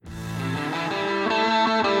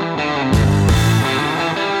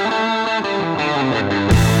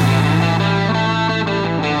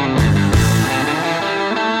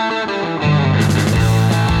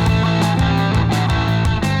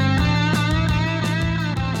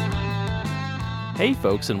Hey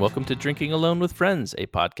folks, and welcome to Drinking Alone with Friends, a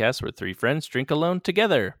podcast where three friends drink alone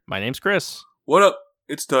together. My name's Chris. What up?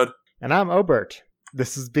 It's Tud. And I'm Obert.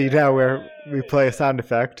 This is B now where we play a sound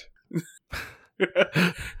effect.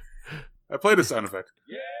 I played a sound effect.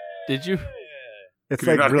 Did you? It's Can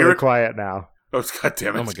you like not hear really it? quiet now. Oh, God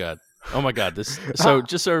damn it. Oh my god. So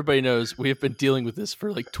just so everybody knows, we have been dealing with this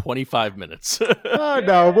for like 25 minutes. Oh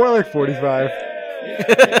no, more like 45.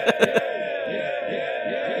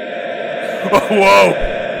 Oh, whoa!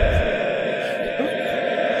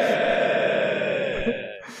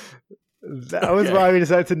 That was why we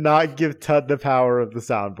decided to not give Tud the power of the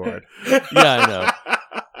soundboard. Yeah, I know.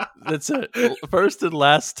 That's it. First and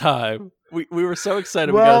last time. We were so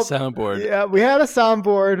excited we got a soundboard. Yeah, we had a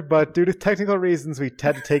soundboard, but due to technical reasons, we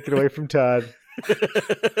had to take it away from Tud.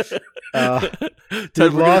 Tud, We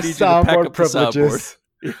lost soundboard privileges.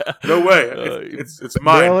 Yeah. No way. It's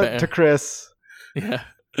mine. Mail it to Chris. Yeah.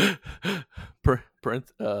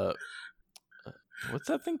 What's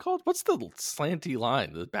that thing called? What's the slanty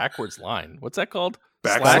line? The backwards line. What's that called?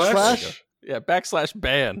 Backslash? Yeah,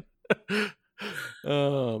 /ban.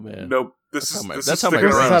 Oh man. Nope. This is Chris sticking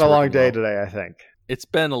has around. had a long day today, I think. It's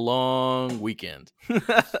been a long weekend.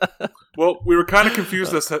 Well, we were kind of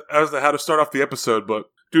confused as to how to start off the episode, but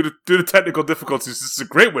due to technical difficulties, this is a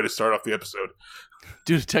great way to start off the episode.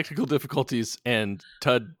 Due to technical difficulties and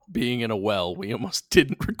Tud being in a well, we almost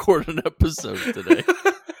didn't record an episode today.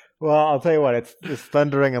 Well, I'll tell you what, it's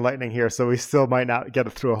thundering and lightning here, so we still might not get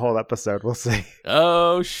it through a whole episode. We'll see.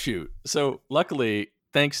 Oh, shoot. So luckily,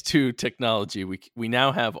 thanks to technology, we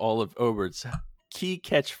now have all of Obert's key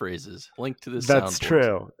catchphrases linked to this That's soundboard.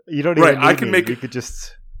 true. You don't even need I can me. make You could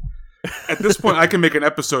just... At this point, I can make an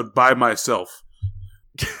episode by myself.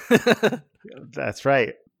 That's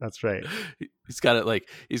right. That's right. It's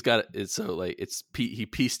so like he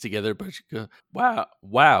pieced together, but you go,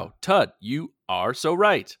 wow, Tud, you are so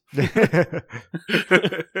right.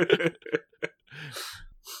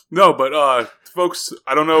 No, but folks,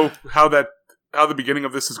 I don't know how the beginning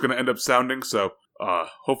of this is going to end up sounding, so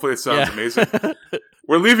hopefully it sounds amazing.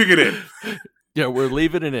 We're leaving it in. Yeah, we're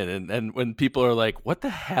leaving it in, and when people are like, "What the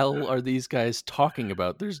hell are these guys talking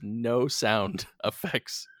about?" There's no sound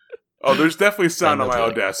effects. Oh, there's definitely sound on my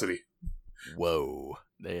Like, Audacity. Whoa,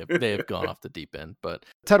 they have gone off the deep end. But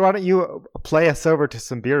Ted, why don't you play us over to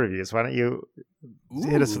some beer reviews? Why don't you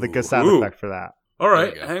hit us with a good sound Ooh. effect for that? All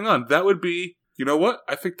right, There you go. hang on. That would be, you know what?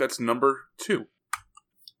 I think that's number 2.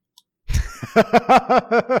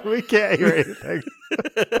 We can't hear anything.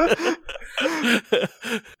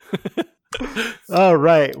 All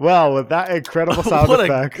right. Well, with that incredible sound what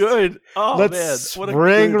effect, a good. Oh let's man, what a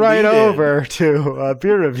spring good right lead-in. over to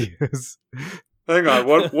beer reviews. Hang on,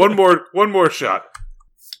 one more shot.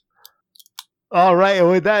 All right, and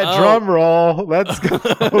with that drum roll, let's go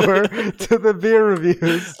over to the beer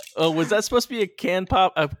reviews. Oh, was that supposed to be a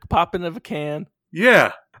popping of a can?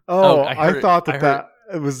 Yeah. Oh, I I heard thought it. that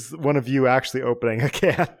it was one of you actually opening a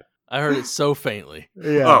can. I heard it so faintly.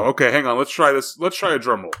 Yeah. Oh, okay. Hang on. Let's try this. Let's try a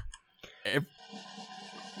drum roll. There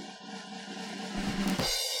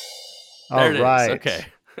All it is. right. Okay.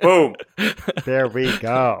 Boom, There we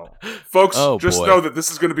go. folks. Oh, just boy. know that this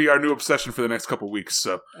is going to be our new obsession for the next couple weeks.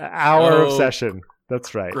 So Our Oh. obsession.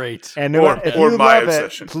 That's right. Great. And Or- if or you my love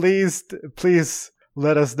obsession. it, please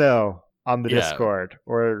let us know on the Yeah. Discord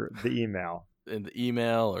or the email. In the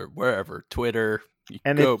email or wherever, Twitter, you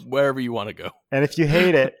And go if- wherever you want to go. And if you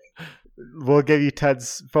hate it, we'll give you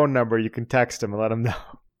Ted's phone number. You can text him and let him know.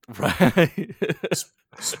 Right.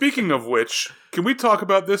 speaking of which, can we talk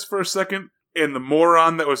about this for a second? And the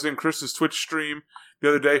moron that was in Chris's Twitch stream the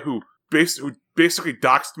other day, who basically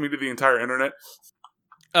doxed me to the entire internet.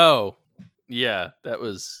 Oh, yeah, that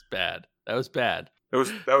was bad. That was bad.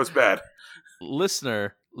 That was bad.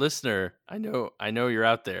 Listener, I know you're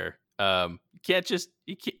out there. You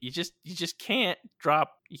can't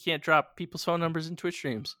drop people's phone numbers in Twitch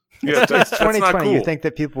streams. Yeah, It's that's not 2020. cool. You think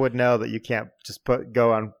that people would know that you can't just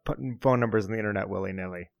go on putting phone numbers on the internet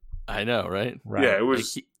willy-nilly. I know, right? Right. Yeah, it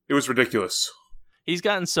was ridiculous. He's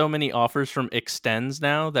gotten so many offers from Extends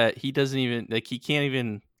now that he doesn't even he can't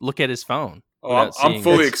even look at his phone. Oh, without I'm seeing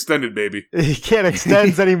fully this. extended, baby. He can't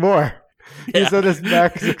extends anymore. Yeah. He's on his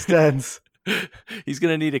max extends. He's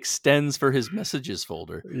gonna need Extends for his messages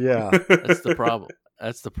folder. Yeah. That's the problem.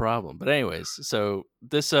 But anyways, so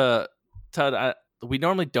this Todd, we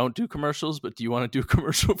normally don't do commercials, but do you want to do a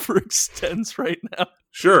commercial for Extends right now?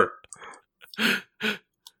 Sure.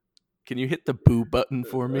 Can you hit the boo button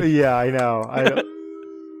for me? Yeah, I know.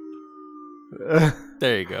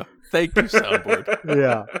 There you go. Thank you, soundboard.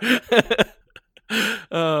 Yeah.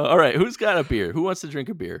 All right, who's got a beer? Who wants to drink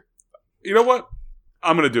a beer? You know what?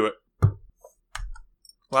 I'm going to do it.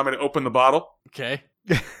 Allow me to open the bottle. Okay.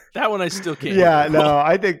 That one I still can't. Yeah, no,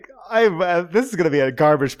 I think this is going to be a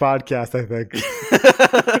garbage podcast, I think.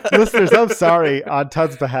 Listeners, I'm sorry on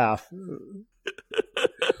Todd's behalf.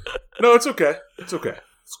 No, it's okay. It's okay.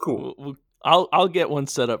 It's cool. I'll get one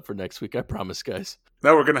set up for next week. I promise, guys.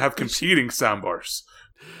 Now we're going to have competing soundbars.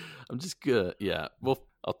 I'm just gonna, yeah. Well,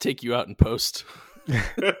 I'll take you out in post.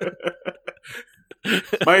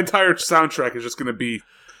 My entire soundtrack is just going to be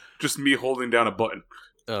just me holding down a button.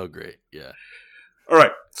 Oh, great. Yeah. All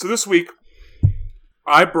right. So this week,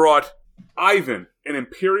 I brought Ivan, an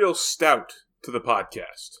Imperial Stout, to the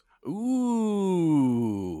podcast.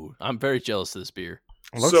 Ooh. I'm very jealous of this beer.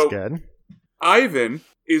 Looks good. Ivan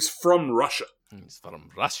is from Russia. It's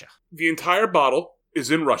from Russia. The entire bottle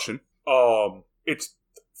is in Russian. It's,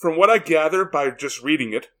 from what I gather by just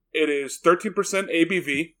reading it, it is 13%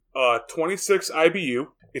 ABV, 26 IBU.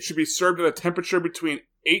 It should be served at a temperature between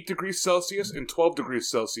 8 degrees Celsius and 12 degrees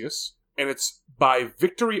Celsius. And it's by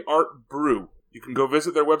Victory Art Brew. You can go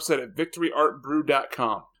visit their website at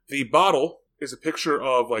victoryartbrew.com. The bottle is a picture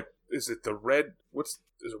of, like, is it Red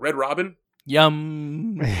Robin?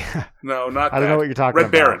 Yum. No, not that. I don't know what you're talking Red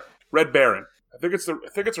about. Baron. Red Baron. I think it's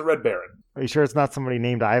a Red Baron. Are you sure it's not somebody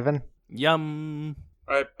named Ivan? Yum.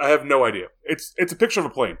 I have no idea. It's a picture of a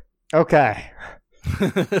plane. Okay.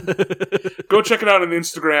 Go check it out on the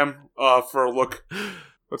Instagram for a look.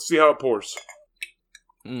 Let's see how it pours.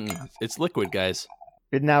 It's liquid, guys.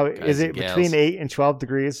 Now, Guys is it and gals. between 8 and 12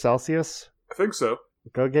 degrees Celsius? I think so.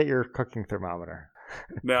 Go get your cooking thermometer.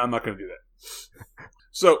 No, I'm not going to do that.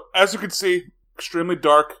 So, as you can see, extremely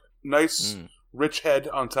dark, nice, rich head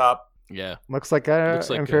on top. Yeah. Looks like a Looks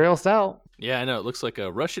like Imperial Stout. Yeah, I know. It looks like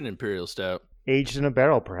a Russian Imperial Stout. Aged in a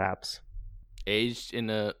barrel, perhaps. Aged in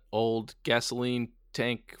a old gasoline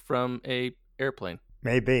tank from a airplane.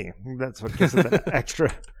 Maybe. That's what gives it the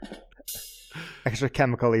extra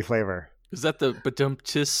chemical-y flavor. Is that the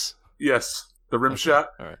badumtis? Yes, the rim shot.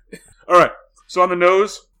 All right. All right. So on the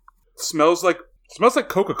nose, smells like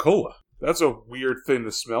Coca-Cola. That's a weird thing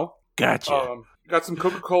to smell. Gotcha. Got some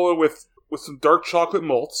Coca-Cola with some dark chocolate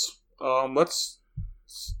malts. Let's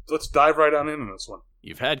dive right on into this one.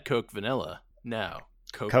 You've had Coke Vanilla. Now,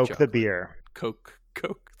 Coke Coke the chocolate. beer. Coke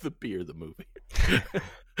the beer, the movie.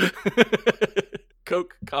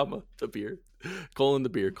 Coke, the beer. Colon the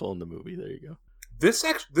beer, colon the movie. There you go. This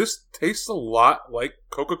tastes a lot like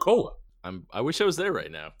Coca-Cola. I wish I was there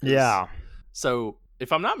right now. Yeah. So,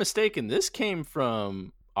 if I'm not mistaken, this came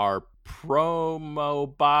from our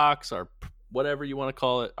promo box, our whatever you want to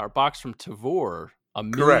call it, our box from Tavor a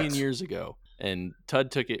million Correct. years ago. And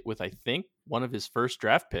Tud took it with, I think, one of his first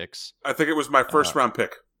draft picks. I think it was my first round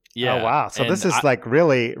pick. Yeah. Oh, wow. So and this is like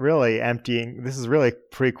really, really emptying. This is really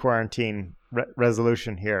pre-quarantine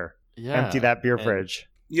resolution here. Yeah, Empty that beer and- fridge.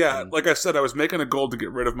 Yeah, like I said, I was making a goal to get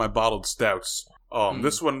rid of my bottled stouts.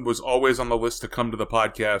 This one was always on the list to come to the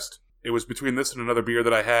podcast. It was between this and another beer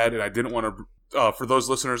that I had, and I didn't want to... for those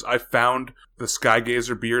listeners, I found the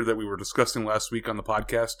Skygazer beer that we were discussing last week on the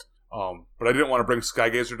podcast. But I didn't want to bring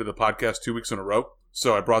Skygazer to the podcast 2 weeks in a row,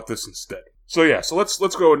 so I brought this instead. So yeah, so let's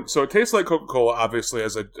go. So it tastes like Coca-Cola, obviously,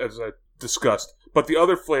 as I discussed. But the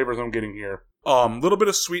other flavors I'm getting here, little bit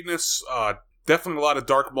of sweetness, definitely a lot of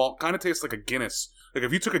dark malt. Kind of tastes like a Guinness. Like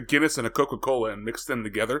if you took a Guinness and a Coca-Cola and mixed them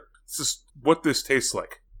together, this is what this tastes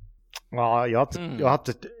like. Well, you'll have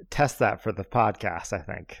to test that for the podcast, I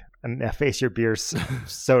think. And Face Your Beers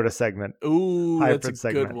soda segment. Ooh, Hybrid that's a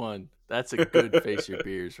segment. good one. That's a good Face Your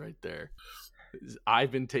Beers right there.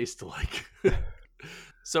 Ivan tastes alike.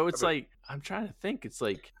 So it's like, I'm trying to think. It's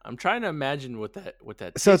like, I'm trying to imagine what that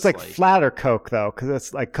So it's tastes like flatter Coke, though, because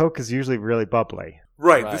it's like Coke is usually really bubbly.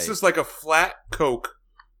 Right. Right. This is like a flat Coke.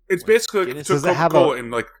 It's basically like Guinness. took Does it have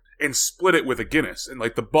Coca-Cola and split it with a Guinness, and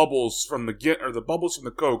like the bubbles from the bubbles from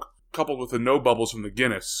the Coke coupled with the no bubbles from the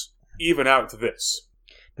Guinness even out to this.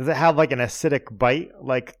 Does it have like an acidic bite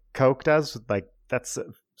like Coke does? Like that's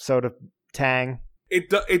soda tang.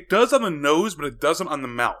 It does on the nose, but it doesn't on the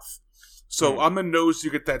mouth. So on the nose,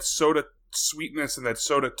 you get that soda sweetness and that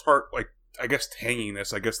soda tart, like I guess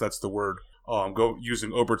tanginess. I guess that's the word. Go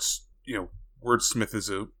using Obert's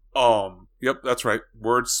wordsmithism. Yep, that's right,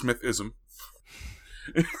 wordsmithism.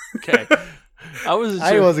 Okay. I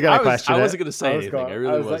wasn't gonna question it. I wasn't going to say anything. I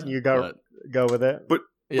really was wasn't. letting you go with it. But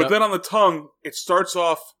Yep. then on the tongue, it starts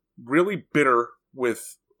off really bitter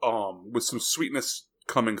with some sweetness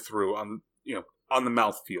coming through on the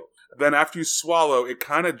mouthfeel. Then after you swallow, it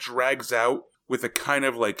kind of drags out with a kind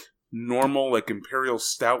of like normal like Imperial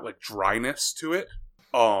Stout like dryness to it.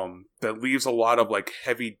 That leaves a lot of like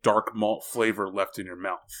heavy dark malt flavor left in your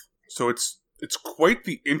mouth. So it's quite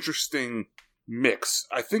the interesting mix.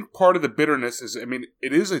 I think part of the bitterness is, I mean,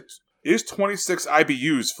 it is 26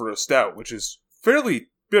 IBUs for a stout, which is fairly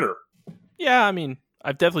bitter. Yeah, I mean,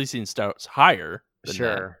 I've definitely seen stouts higher than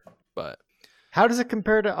Sure. that, but How does it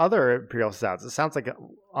compare to other imperial stouts? It sounds like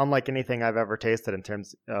unlike anything I've ever tasted in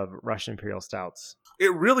terms of Russian imperial stouts.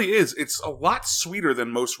 It really is. It's a lot sweeter than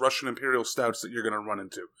most Russian imperial stouts that you're going to run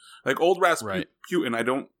into. Like Old Rasputin, I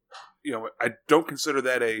don't consider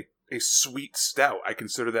that a sweet stout. I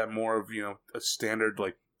consider that more of, a standard,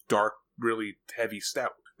 like, dark, really heavy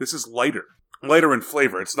stout. This is lighter in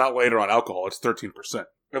flavor. It's not lighter on alcohol. It's 13%.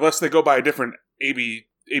 Unless they go by a different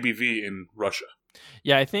ABV in Russia.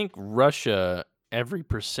 yeah, I think Russia, every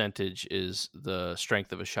percentage is the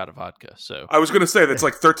strength of a shot of vodka. So I was going to say that's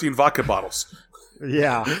like 13 vodka bottles.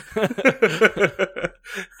 Yeah.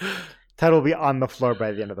 Ted will be on the floor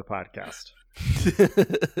by the end of the podcast.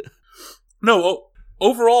 No,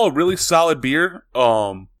 overall, a really solid beer.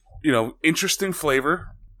 Interesting flavor.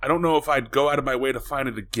 I don't know if I'd go out of my way to find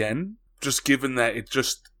it again, just given that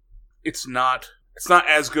it's not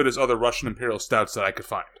as good as other Russian imperial stouts that I could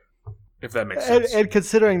find, if that makes sense. And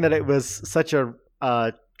considering that it was such a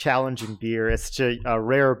challenging beer, it's such a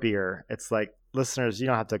rare beer. It's like, listeners, you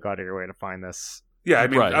don't have to go out of your way to find this. Yeah, I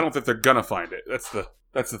mean, Right. I don't think they're gonna find it. That's the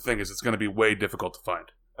thing, is it's gonna be way difficult to find.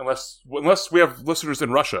 Unless we have listeners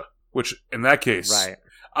in Russia, which in that case, Right.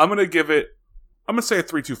 I'm gonna say a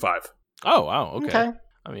 3.25. oh wow, okay. Okay.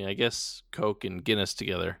 I mean, I guess Coke and Guinness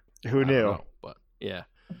together. Who I don't knew? know, but yeah.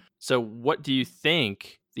 So, what do you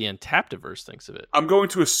think the Untappediverse thinks of it? I'm going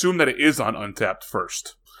to assume that it is on Untapped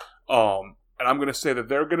first. And I'm going to say that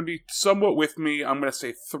they're going to be somewhat with me. I'm going to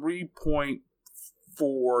say 3.42.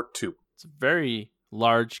 It's a very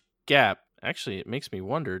large gap. Actually, it makes me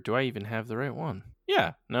wonder, do I even have the right one?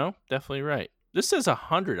 Yeah, no, definitely right. This says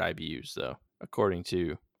 100 IBUs, though, according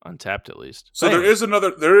to Untapped, at least. So Damn. there is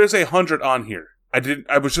 100 on here.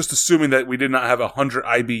 I was just assuming that we did not have 100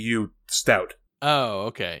 IBU stout. Oh,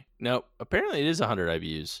 okay. No, apparently it is 100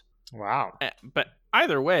 IBUs. Wow. But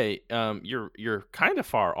either way, you're kind of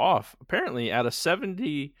far off. Apparently, out of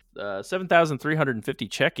 7,350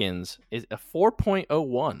 check-ins, is a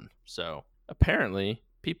 4.01. So apparently,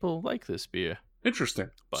 people like this beer. Interesting.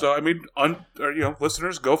 But- So I mean,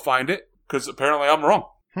 listeners, go find it, because apparently I'm wrong.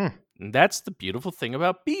 And that's the beautiful thing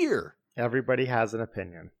about beer. Everybody has an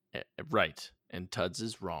opinion. Right. And Tuds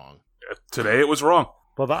is wrong. Today it was wrong.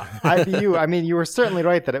 Well, the IBU, I mean, you were certainly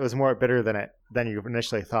right that it was more bitter than you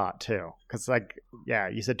initially thought, too. Because,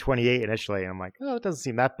 you said 28 initially, and I'm like, oh, it doesn't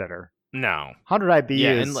seem that bitter. No. 100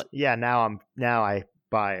 IBUs, Yeah, and now I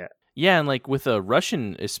buy it. Yeah, and like with a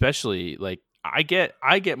Russian especially, like I get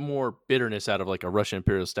more bitterness out of like a Russian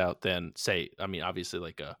Imperial Stout than, say, I mean, obviously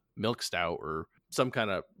like a milk stout or some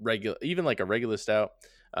kind of even like a regular stout.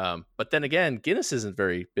 But then again, Guinness isn't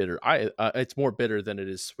very bitter. It's more bitter than it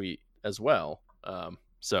is sweet as well.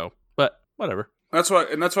 But whatever. That's why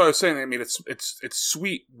I was saying. I mean, it's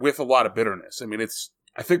sweet with a lot of bitterness. I mean,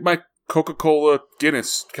 I think my Coca-Cola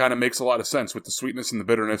Guinness kind of makes a lot of sense with the sweetness and the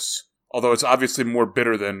bitterness. Although it's obviously more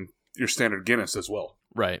bitter than your standard Guinness as well.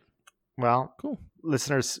 Right. Well, Cool.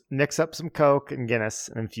 listeners, mix up some Coke and Guinness,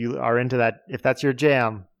 and if you are into that, if that's your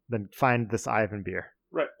jam, then find this Ivan beer.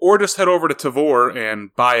 Right. Or just head over to Tavor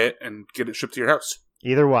and buy it and get it shipped to your house.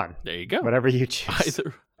 Either one. There you go. Whatever you choose.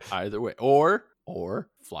 Either way. Or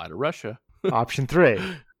fly to Russia. Option 3.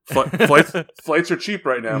 Flights are cheap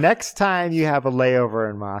right now. Next time you have a layover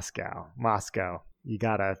in Moscow, you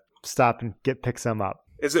gotta stop and pick some up.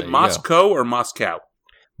 Is There it you Moscow or Moscow?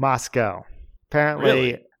 Moscow.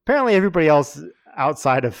 Really? Apparently everybody else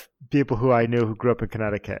outside of people who I knew who grew up in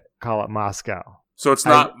Connecticut call it Moscow. So it's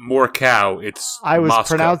not more cow, it's I was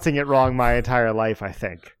Moscow. pronouncing it wrong my entire life, I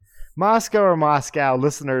think. Moscow or Moscow,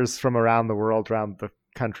 listeners from around the world, around the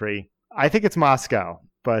country. I think it's Moscow,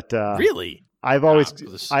 but Really? I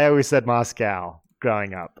always said Moscow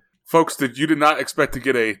growing up. Folks, you did not expect to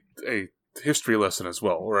get a history lesson as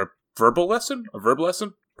well, or a verbal lesson? A verb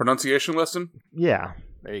lesson? Pronunciation lesson? Yeah.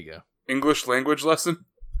 There you go. English language lesson?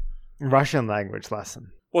 Russian language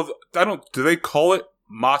lesson. Well, do they call it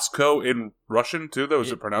Moscow in Russian too, though?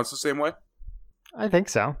 Is it pronounced the same way? I think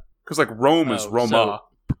so. Because like Rome is Roma.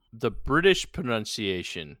 So the British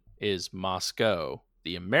pronunciation is Moscow.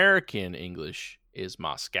 The American English is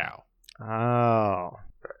Moscow. Oh.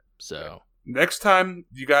 So Next time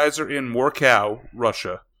you guys are in Moscow,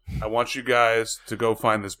 Russia, I want you guys to go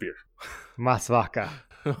find this beer. Masvaka.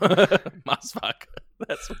 Masvaka.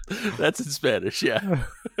 That's in Spanish, yeah.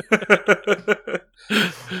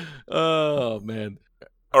 Oh man.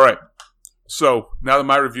 All right. So now that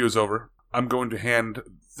my review is over, I'm going to hand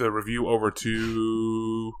the review over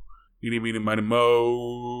to Eeny, Meeny, Miny,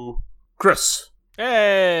 Mo. Chris.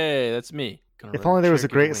 Hey, that's me. If only there was a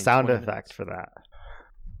great sound effect for that.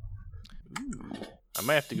 Ooh, I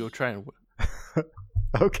might have to go try and...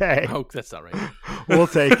 Okay. Oh, that's not right. We'll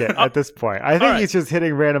take it at this point. I think right. he's just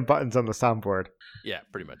hitting random buttons on the soundboard. Yeah,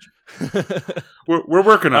 pretty much. We're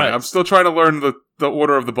working on it. Right. I'm still trying to learn the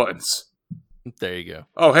order of the buttons. There you go.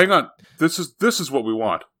 Oh, hang on. This is what we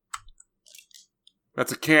want.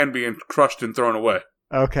 That's a can being crushed and thrown away.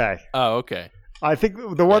 Okay. Oh, okay. I think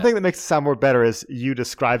the one thing that makes the soundboard better is you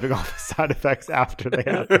describing all the sound effects after they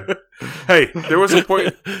happen. Hey, there was a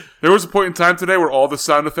point in time today where all the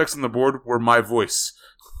sound effects on the board were my voice.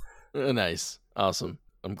 Nice. Awesome.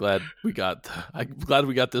 I'm glad we got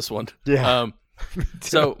this one. Yeah.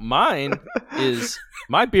 So my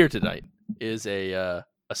beer tonight is a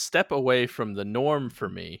step away from the norm for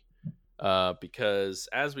me, because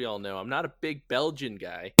as we all know, I'm not a big Belgian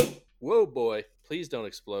guy. Whoa, boy! Please don't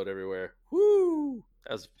explode everywhere. Woo!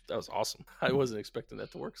 That was awesome. I wasn't expecting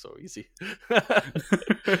that to work so easy.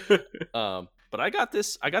 But I got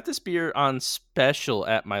this beer on special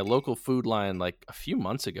at my local Food Lion like a few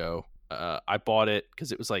months ago. I bought it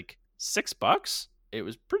because it was like $6. It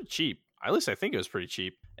was pretty cheap. At least I think it was pretty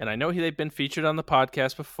cheap. And I know they've been featured on the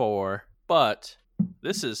podcast before, but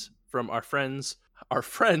this is from our friends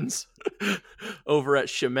over at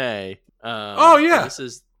Chimay. Oh yeah,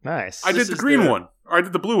 nice. I did the green one, or I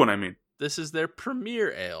did the blue one. I mean, this is their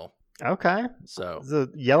premier ale. Okay. So it's a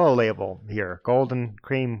yellow label here, golden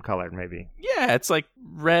cream colored, maybe. Yeah, it's like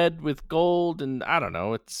red with gold, and I don't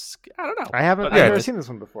know. I've never seen this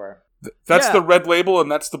one before. That's the red label,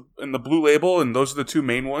 and that's the blue label, and those are the two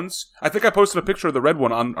main ones. I think I posted a picture of the red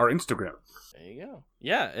one on our Instagram. There you go.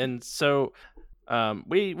 Yeah, and so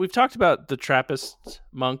we've talked about the Trappist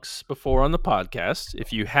monks before on the podcast.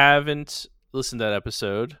 If you haven't listened to that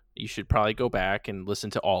episode, you should probably go back and listen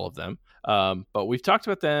to all of them. But we've talked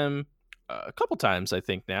about them a couple times, I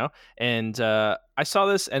think now, and I saw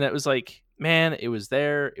this, and it was like, man, it was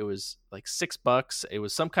there. It was like $6. It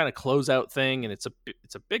was some kind of closeout thing, and it's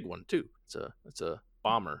a big one too. It's a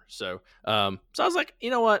bomber. So I was like, you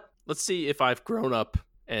know what? Let's see if I've grown up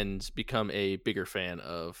and become a bigger fan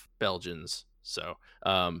of Belgians. So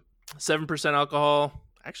 7% alcohol.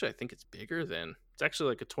 Actually, I think it's bigger than. It's actually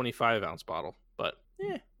like a 25-ounce bottle. But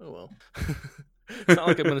oh well. It's not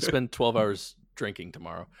like I'm going to spend 12 hours drinking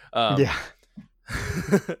tomorrow. Yeah.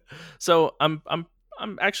 So I'm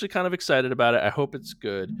actually kind of excited about it. I hope it's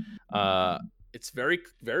good. It's very,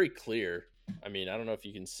 very clear. I mean, I don't know if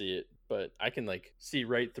you can see it, but I can like see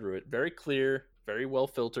right through it. Very clear, very well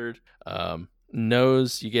filtered.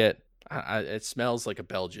 Nose, you get. It smells like a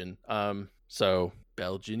Belgian. So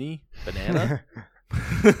Belgian-y banana,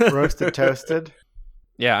 roasted, toasted.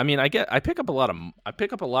 Yeah, I mean, I pick up a lot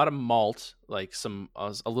of malt, like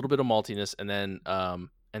a little bit of maltiness, and then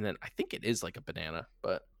I think it is like a banana,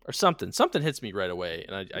 or something. Something hits me right away,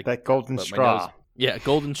 and I that golden straw. Yeah,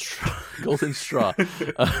 golden straw.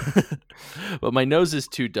 But my nose is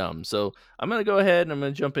too dumb, so I'm gonna go ahead and I'm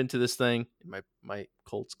gonna jump into this thing. My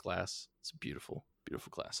Colts glass. It's a beautiful,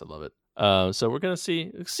 beautiful glass. I love it. So we're gonna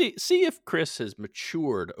see if Chris has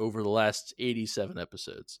matured over the last 87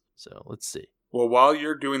 episodes. So let's see. Well, while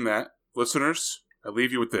you're doing that, listeners, I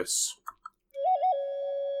leave you with this.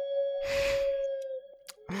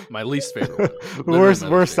 My least favorite one.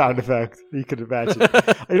 worst sound effect you could imagine.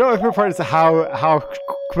 You know, my favorite part is how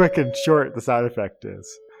quick and short the sound effect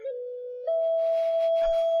is.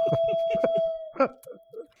 Do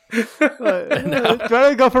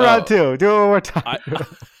I go for round two? Do it one more time.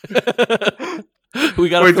 We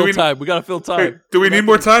gotta fill time. We gotta fill time. Hey, do we need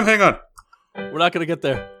more time? Hang on. We're not gonna get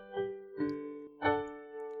there.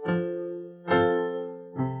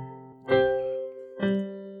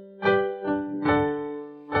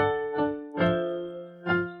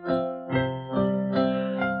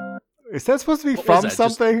 Is that supposed to be from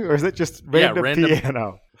something, or is it just random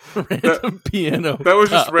piano? Random piano. That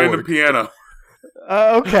was just random piano.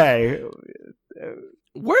 Okay.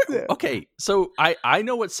 Okay, so I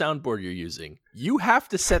know what soundboard you're using. You have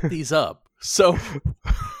to set these up. So,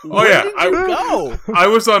 where did you go? I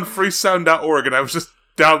was on freesound.org and I was just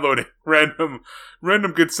downloading random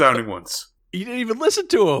good sounding ones. You didn't even listen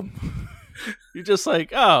to them. You're just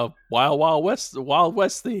like, oh, Wild West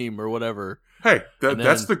theme or whatever. Hey,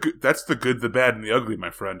 that's the good, the bad, and the ugly,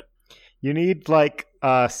 my friend. You need like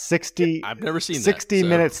 60. I've never seen 60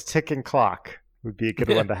 minutes ticking clock would be a good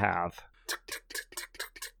one to have.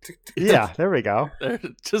 Yeah, there we go.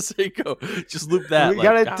 Just there you go. Just loop that. We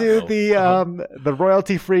gotta do the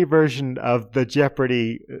royalty free version of the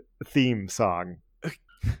Jeopardy theme song.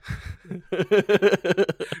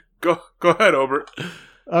 Go ahead, Obert.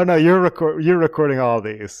 Oh no, you're recording all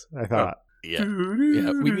these. I thought. Yeah.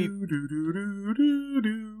 We need.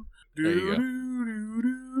 There you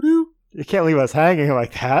go. You can't leave us hanging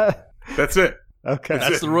like that. That's it. Okay.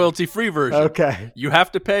 That's the royalty-free version. Okay. You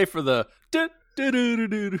have to pay for the. Yeah,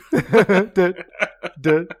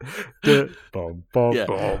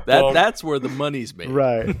 that's where the money's made.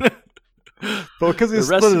 Right. But because we The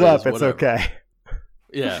split rest it of it up, is it's whatever. okay.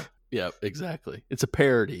 Yeah, exactly. It's a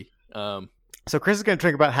parody. So Chris is going to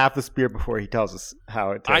drink about half this beer before he tells us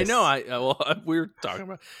how it tastes. I know. We were talking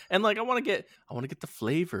about, and like I want to get the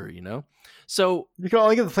flavor. So You can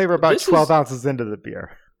only get the flavor about This 12 is- ounces into the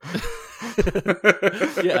beer.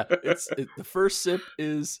 yeah, the first sip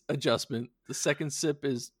is adjustment. The second sip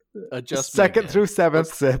is adjustment. Second again. through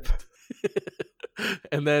seventh sip.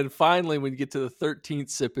 And then finally, when you get to the 13th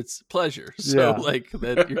sip, it's pleasure. So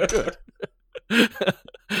then you're good.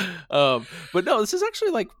 But no, this is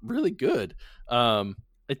actually like really good.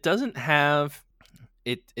 It doesn't have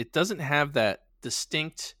that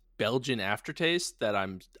distinct Belgian aftertaste that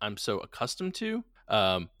I'm so accustomed to.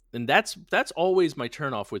 And that's always my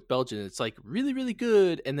turnoff with Belgian. It's like really, really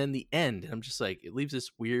good, and then the end, I'm just like, it leaves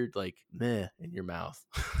this weird like meh in your mouth.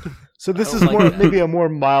 So this I is don't like more that. maybe a more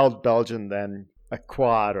mild Belgian than a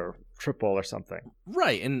quad or triple or something.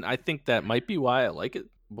 Right, and I think that might be why I like it.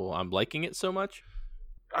 Well, I'm liking it so much.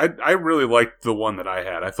 I really liked the one that I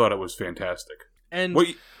had. I thought it was fantastic. And What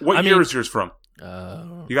I year mean- is yours from?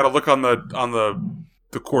 You got to look on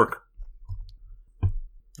the cork.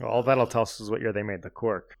 All that'll tell us is what year they made the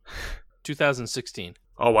cork. 2016.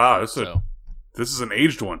 Oh wow, this is an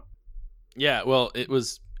aged one. Yeah, well, it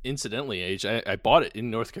was incidentally aged. I bought it in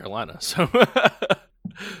North Carolina, so.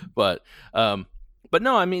 but no,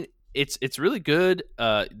 I mean it's really good.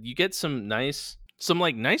 You get some nice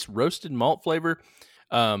roasted malt flavor.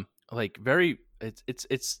 Like very, it's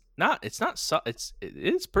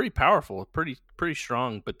pretty powerful, pretty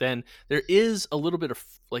strong. But then there is a little bit of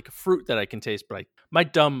like fruit that I can taste. But my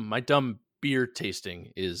dumb beer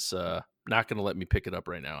tasting is not going to let me pick it up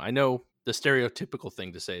right now. I know the stereotypical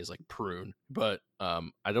thing to say is like prune, but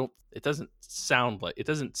it doesn't sound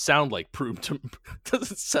like prune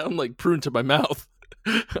to my mouth.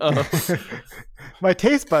 My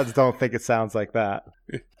taste buds don't think it sounds like that.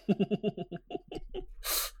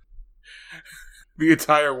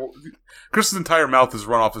 Chris's entire mouth is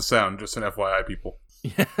run off of sound. Just an FYI, people.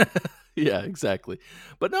 Yeah, exactly.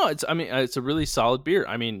 But no, it's a really solid beer.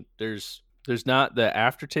 I mean, there's not the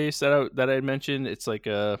aftertaste that I mentioned. It's like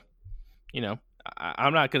I'm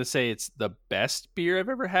not gonna say it's the best beer I've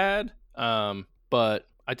ever had, but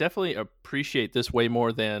I definitely appreciate this way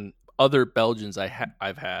more than other Belgians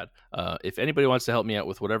I've had. If anybody wants to help me out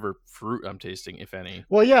with whatever fruit I'm tasting, if any.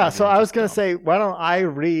 Well, yeah. So I was going just to say, why don't I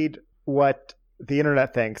read what the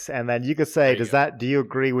internet thinks, and then you could say, do you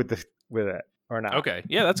agree with it or not? Okay,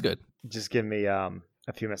 yeah, that's good. Just give me a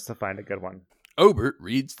few minutes to find a good one. Obert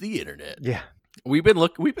reads the internet. Yeah. We've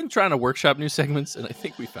been trying to workshop new segments, and I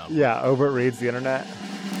think we found one. Yeah, Obert reads the internet.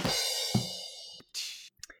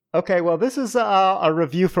 Okay, well, this is a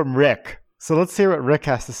review from Rick. So let's hear what Rick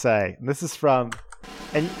has to say. This is from...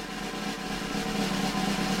 And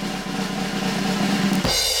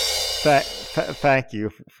thank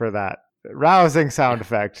you for that rousing sound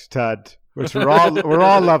effect, Tud, which we're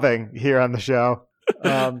all loving here on the show.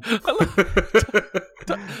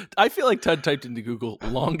 I feel like Tud typed into Google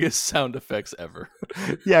longest sound effects ever.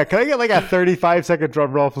 Yeah, can I get like a 35-second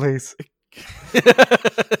drum roll, please?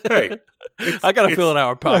 Hey, I gotta fill an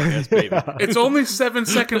hour podcast, baby. Yeah. it's only 7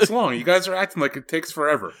 seconds long. You guys are acting like it takes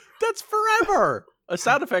forever. That's forever. A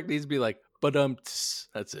sound effect needs to be like, that's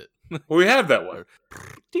it. Well, we have that one.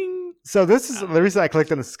 Ding. So this is the reason I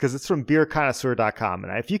clicked on this, because it's from beerconnoisseur.com.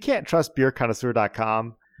 And if you can't trust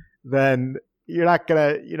beerconnoisseur.com, then you're not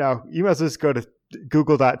going to, you must just go to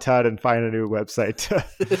google.tud and find a new website.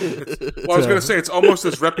 Well, I was going to say, it's almost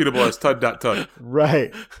as reputable as tud.tud.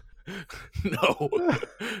 Right. No.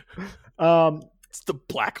 It's the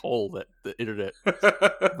black hole that the internet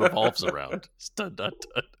revolves around. Stud.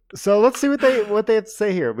 So let's see what they have to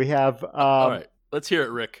say here. We have All right, let's hear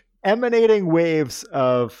it, Rick. emanating waves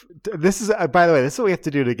of this is by the way, this is what we have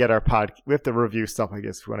to do to get our we have to review stuff like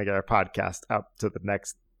this if we want to get our podcast up to the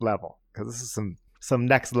next level, because this is some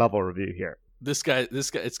next level review here. This guy, it's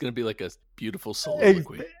going to be like a beautiful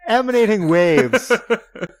soliloquy. Emanating waves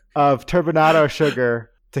of turbinado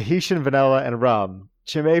sugar, Tahitian vanilla, and rum.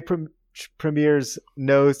 Chimay Premier's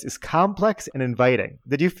nose is complex and inviting.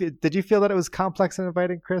 Did you feel that it was complex and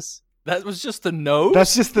inviting, Chris? That was just the nose?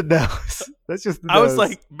 That's just the nose. That's just the nose. I was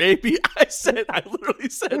like, maybe. I literally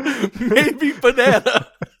said, maybe banana.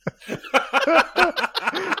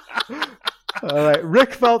 All right.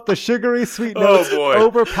 Rick felt the sugary sweet Oh, notes boy.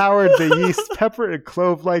 overpowered the yeast, pepper, and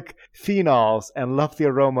clove-like phenols and left the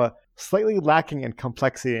aroma slightly lacking in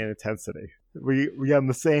complexity and intensity. We on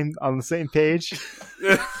the same page?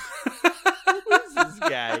 Who's this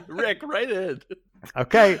guy? Rick, right in.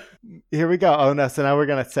 Okay, here we go. Oh no! So now we're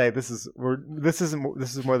gonna say this is more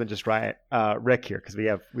than just Rick here, because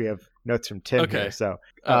we have notes from Tim Okay. here. So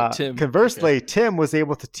Tim. conversely, Tim was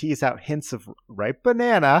able to tease out hints of ripe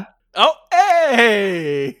banana, Oh,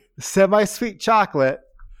 hey! semi-sweet chocolate,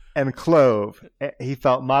 and clove. He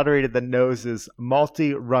felt moderated the nose's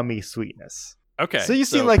malty, rummy sweetness. Okay. So you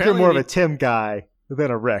seem like you're more of a Tim guy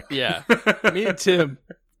than a Rick. Yeah. Me and Tim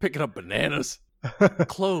picking up bananas.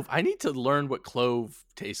 Clove. I need to learn what clove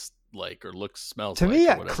tastes like or smells To like. me,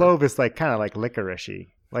 or whatever. clove is like kind of like licorice-y,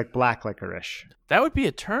 like black licorice. That would be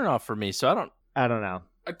a turnoff for me. So I don't know.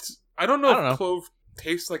 I don't know I if don't know. clove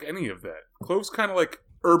tastes like any of that. Clove's kind of like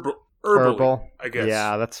herbal, I guess.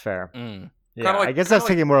 Yeah, that's fair. Mm. Yeah, Kinda like- I guess kinda that's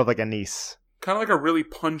taking more of like anise. Kind of like a really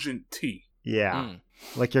pungent tea. Yeah, Mm.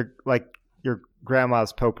 like your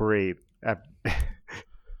grandma's potpourri,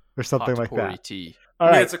 or something like Potpourri that. tea. All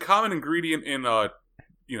I mean, right, it's a common ingredient in, like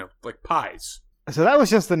pies. so that was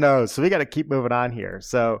just the nose. So we got to keep moving on here.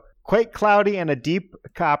 So quite cloudy and a deep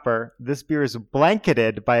copper, this beer is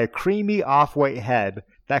blanketed by a creamy off-white head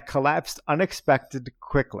that collapsed unexpected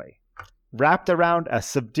quickly. Wrapped around a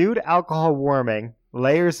subdued alcohol warming,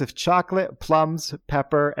 layers of chocolate, plums,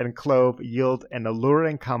 pepper, and clove yield an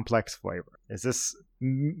alluring complex flavor. Is this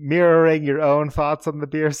mirroring your own thoughts on the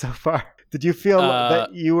beer so far? Did you feel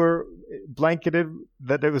that you were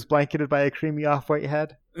that it was blanketed by a creamy off-white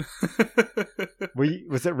head?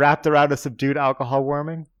 Was it wrapped around a subdued alcohol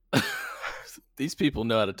warming? These people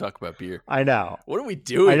know how to talk about beer. I know. What are we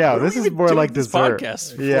doing? I know. What are This we is even more doing like this dessert.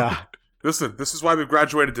 podcast for? Yeah. Listen, this is why we've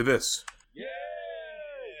graduated to this.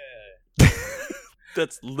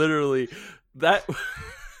 That's literally that.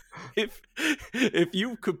 If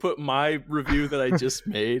you could put my review that I just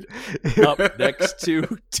made up next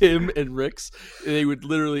to Tim and Rick's, it would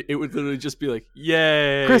literally just be like,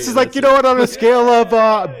 yay. Chris is like, That's you know what? On a scale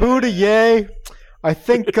of boo to yay, I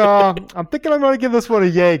think I'm thinking I'm going to give this one a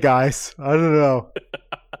yay, guys. I don't know.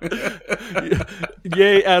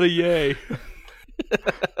 Yay out of yay.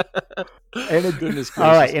 And Goodness gracious.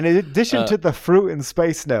 all right. In addition to the fruit and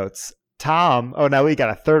spice notes, Tom. Oh, now we got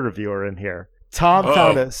a third reviewer in here. Tom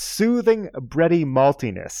found a soothing, bready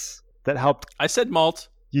maltiness that helped. I said malt.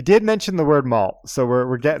 You did mention the word malt, so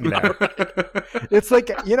we're getting there. It's like,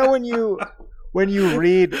 you know, when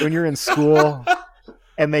you're in school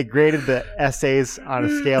and they graded the essays on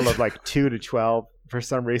a scale of like 2 to 12 for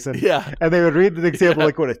some reason. Yeah. And they would read the example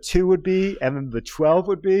like what a 2 would be, and then the 12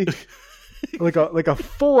 would be. Like a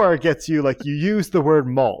 4 gets you like you use the word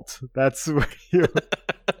malt. That's where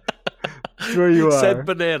you are. Said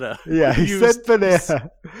banana. Yeah, he Used- said banana.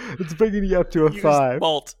 It's bringing you up to a Used 5.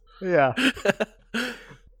 malt. Yeah.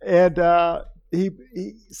 And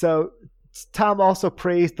so Tom also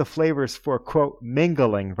praised the flavors for, quote,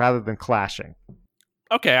 mingling rather than clashing.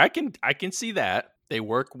 Okay, I can see that. They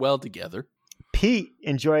work well together. Pete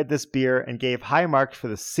enjoyed this beer and gave high marks for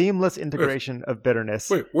the seamless integration of bitterness.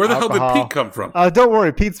 Wait, where the hell did alcohol. Pete come from? Don't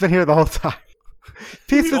worry, Pete's been here the whole time.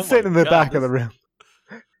 Pete's been Oh sitting in my the God, back of the room.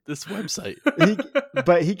 This website.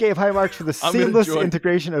 But he gave high marks for the I'm gonna seamless join.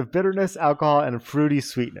 integration of bitterness, alcohol, and fruity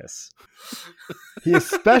sweetness. He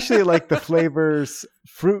especially liked the flavors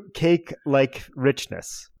fruit cake-like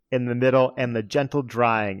richness in the middle and the gentle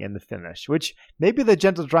drying in the finish, which maybe the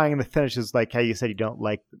gentle drying in the finish is like how you said you don't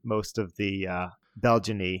like most of the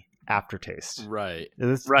Belgian-y aftertaste. Right.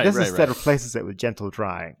 This Right. instead replaces it with gentle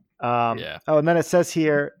drying. Yeah. Oh, and then it says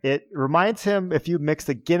here, it reminds him if you mix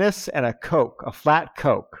a Guinness and a Coke, a flat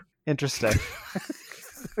Coke. Interesting.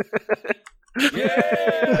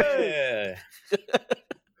 Yeah.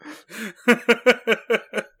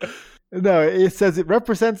 No, it says it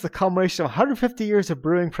represents the culmination of 150 years of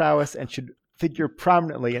brewing prowess and should figure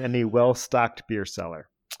prominently in any well-stocked beer cellar.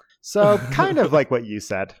 So, kind of like what you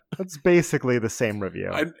said. That's basically the same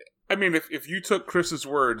review. I mean, if you took Chris's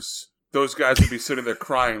words, those guys would be sitting there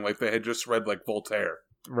crying like they had just read like Voltaire.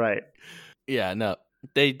 Right. Yeah, no.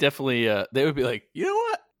 They definitely they would be like, you know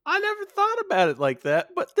what? I never thought about it like that,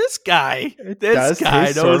 but this guy does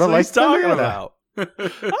taste knows sorta what he's like talking banana. about.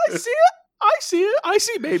 I see it. I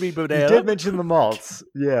see baby banana. You did mention the malts.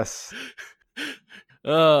 Yes.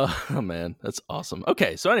 Oh man, that's awesome.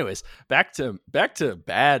 Okay, so anyways, back to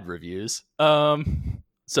bad reviews.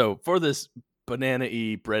 So for this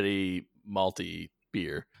banana-y, bready, malty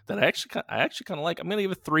beer that I actually kind of like, I'm gonna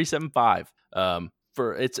give it 3.75.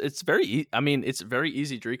 it's very I mean, it's very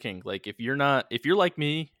easy drinking. Like if you're like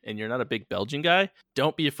me and you're not a big Belgian guy,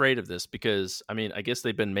 don't be afraid of this because I mean, I guess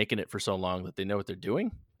they've been making it for so long that they know what they're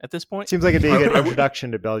doing at this point. Seems like it'd be a good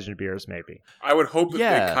introduction to Belgian beers, maybe. I would hope that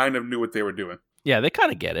they kind of knew what they were doing. Yeah, they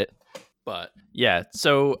kind of get it. But yeah,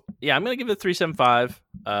 so yeah, I'm gonna give it a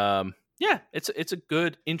 3.75. Yeah, it's a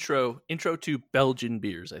good intro to Belgian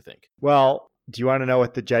beers, I think. Well, do you want to know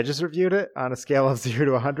what the judges reviewed it on a scale of 0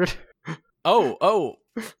 to 100? Oh,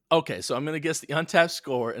 okay. So I'm gonna guess the Untapped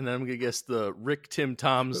score, and then I'm gonna guess the Rick, Tim,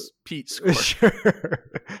 Tom's, Pete score. Sure.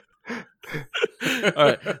 All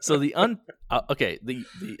right. So the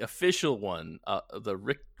official one, the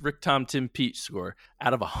Rick, Tom, Tim, Pete score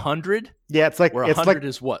out of 100. Yeah, it's like where 100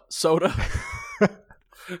 is what? Soda.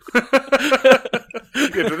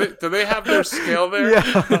 Yeah, do they have their scale there?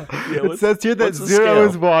 Yeah. It says here that 0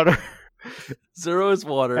 is water. 0 is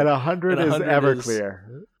water, and 100 is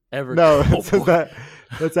Everclear. No, it says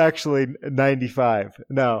that's actually 95.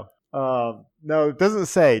 No, it doesn't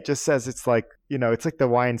say. It just says it's like it's like the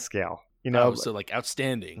wine scale. So like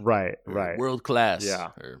outstanding, right, world class. Yeah,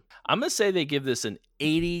 I'm gonna say they give this an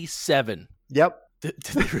 87. Yep. Did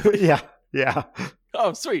they really? Yeah.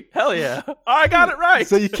 Oh, sweet, hell yeah! I got it right.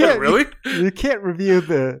 So you can't really you can't review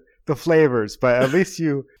the flavors, but at least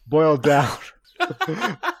you boiled down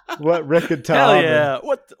what Rick and Tom. Hell yeah!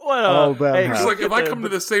 What? Hey, it's like if I come to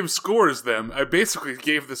the same score as them, I basically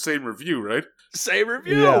gave the same review, right? Same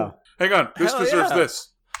review. Yeah. Hang on, this deserves this.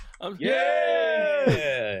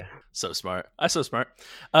 Yeah. So smart. I'm so smart.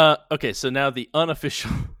 Okay, so now the unofficial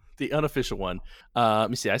one. Let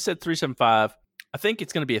me see. I said 3.75. I think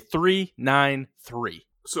it's going to be a 3.93.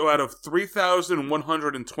 So out of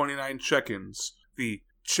 3,129 check-ins, the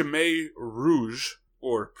Chimay Rouge,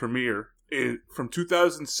 or Premier, from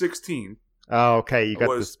 2016. Oh, okay. You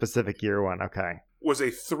got the specific year one. Okay. Was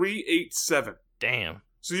a 3.87. Damn.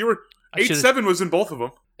 So you were 8.7 was in both of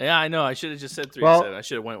them. Yeah, I know. I should have just said 3.7. Well, I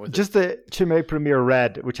should have went with just the Chimay Premier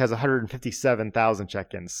Red, which has 157,000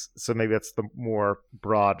 check-ins. So maybe that's the more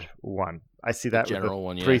broad one. I see that general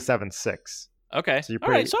one, 3.76. Okay. So you're all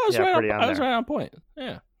right. So I was right on point.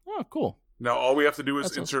 Yeah. Oh, cool. Now all we have to do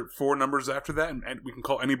is insert 4 numbers after that, and we can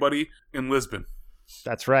call anybody in Lisbon.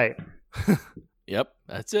 That's right. Yep.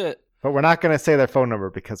 That's it. But we're not going to say their phone number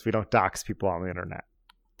because we don't dox people on the internet.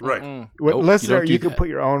 Right. Listener, you can put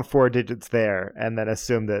your own 4 digits there and then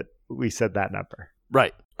assume that we said that number.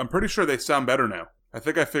 Right. I'm pretty sure they sound better now. I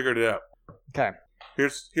think I figured it out. Okay.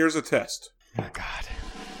 Here's a test. Oh, God.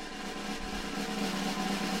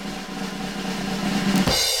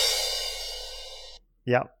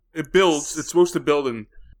 Yeah. It builds. It's supposed to build in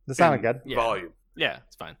That sounded good. volume. Yeah,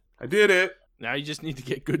 it's fine. I did it. Now you just need to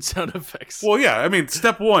get good sound effects. Well, yeah. I mean,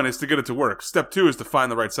 step 1 is to get it to work. Step 2 is to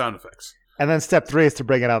find the right sound effects. And then step 3 is to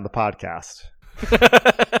bring it on the podcast.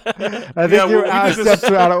 I think you're steps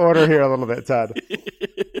are out of order here a little bit, Todd.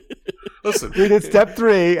 Listen, we did step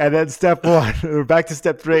 3 and then step 1. We're back to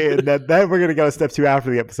step 3, and then we're going to go to step 2 after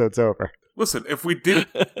the episode's over. Listen, if we ran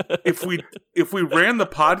the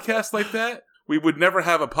podcast like that, we would never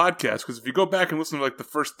have a podcast. Because if you go back and listen to like the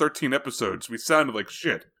first 13 episodes, we sounded like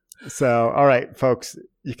shit. So, all right, folks,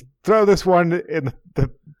 you can throw this one in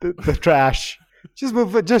the trash.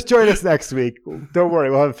 Just join us next week. Don't worry,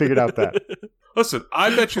 we'll have it figured out then. Listen,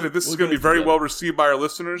 I bet you that this is going to be very well received by our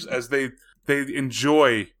listeners as they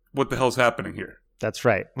enjoy what the hell's happening here. That's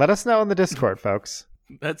right. Let us know in the Discord, folks.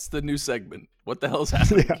 That's the new segment. What the hell's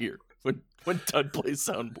happening here? When Todd plays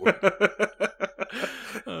soundboard.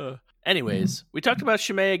 Anyways, we talked about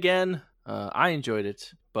Chimay again. I enjoyed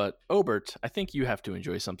it, but Obert, I think you have to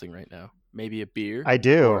enjoy something right now. Maybe a beer. I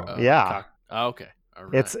do. Yeah. Okay. All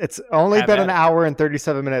right. It's only been an hour and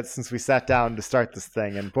 37 minutes since we sat down to start this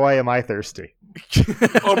thing, and boy, am I thirsty.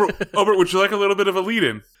 Obert, would you like a little bit of a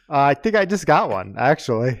lead-in? I think I just got one,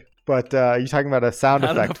 actually. But you're talking about a sound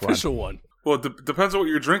Not effect an official one. Well, it depends on what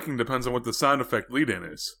you're drinking. Depends on what the sound effect lead-in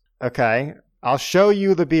is. Okay. I'll show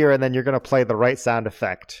you the beer, and then you're going to play the right sound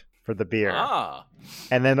effect for the beer. Ah.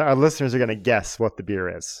 And then our listeners are going to guess what the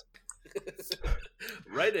beer is.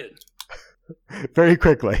 Right in. Very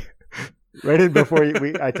quickly. Right in before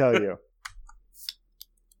I tell you.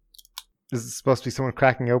 Is it supposed to be someone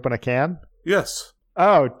cracking open a can? Yes.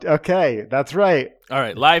 Oh, okay. That's right. All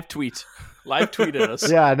right. Live tweet. Live tweet at us.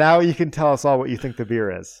 Yeah, now you can tell us all what you think the beer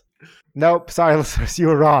is. Nope. Sorry, listeners. You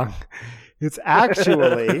were wrong. It's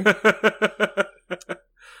actually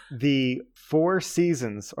the Four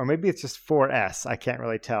Seasons, or maybe it's just 4S. I can't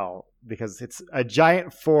really tell because it's a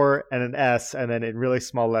giant 4 and an S, and then in really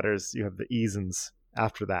small letters, you have the Easons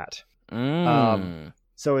after that.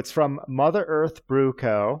 So it's from Mother Earth Brew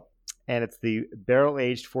Co. and it's the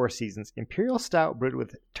barrel-aged Four Seasons Imperial Stout brewed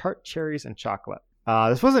with tart cherries and chocolate.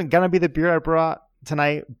 This wasn't going to be the beer I brought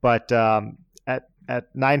tonight, but at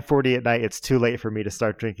 9:40 at night, it's too late for me to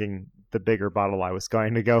start drinking the bigger bottle I was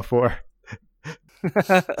going to go for.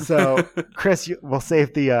 So, Chris, we'll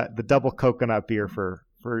save the double coconut beer for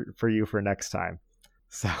you for next time.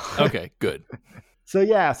 So okay, good. So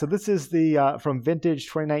this is the from Vintage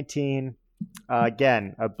 2019.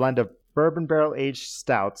 Again, a blend of bourbon barrel aged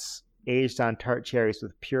stouts aged on tart cherries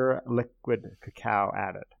with pure liquid cacao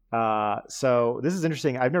added. So this is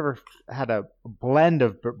interesting. I've never had a blend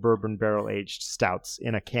of bourbon barrel aged stouts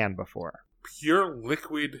in a can before. Pure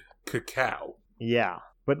liquid cacao. Yeah,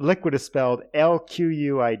 but liquid is spelled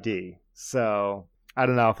LQUID. So I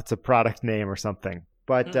don't know if it's a product name or something.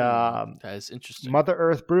 But that is interesting. Mother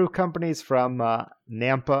Earth Brew Company's from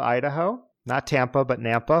Nampa, Idaho. Not Tampa, but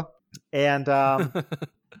Nampa. And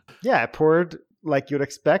it poured like you'd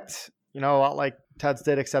expect. A lot like Ted's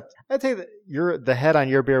did, except I'd say that the head on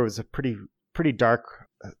your beer was a pretty dark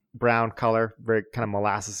brown color, very kind of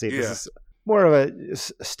molassesy. Yeah. This is more of a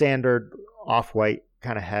standard off-white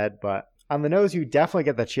kind of head, but on the nose you definitely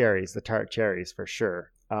get the tart cherries for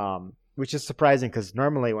sure, which is surprising because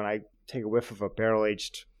normally when I take a whiff of a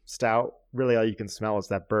barrel-aged stout, really all you can smell is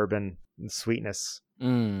that bourbon and sweetness,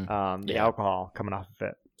 the alcohol coming off of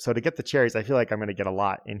it. So to get the cherries, I feel like I'm going to get a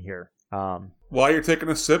lot in here. While you're taking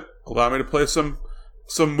a sip, allow me to play some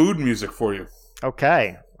mood music for you.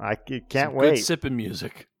 Okay. I can't wait. Good sipping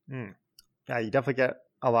music. Yeah, you definitely get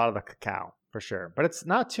a lot of the cacao for sure. But it's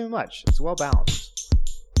not too much. It's well balanced.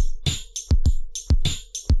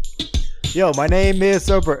 Yo, my name is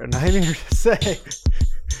Obert, and I'm here to say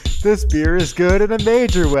this beer is good in a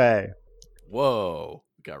major way. Whoa.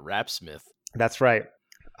 We got Rapsmith. That's right.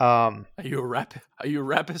 Are you a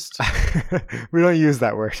rapist? We don't use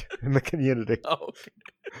that word in the community. Oh,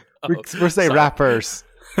 okay. We're saying rappers.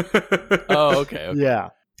 Oh, okay. Yeah.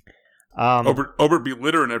 Obert be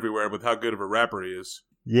littering everywhere with how good of a rapper he is.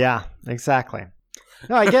 Yeah, exactly.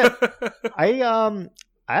 No, I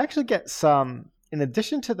actually get some, in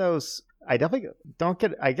addition to those, I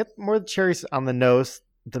get more cherries on the nose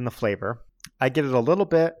than the flavor. I get it a little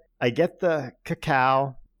bit. I get the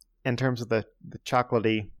cacao in terms of the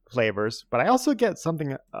chocolatey flavors, but I also get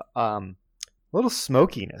something, a little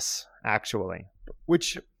smokiness, actually,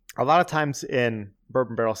 which a lot of times in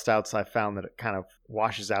bourbon barrel stouts, I've found that it kind of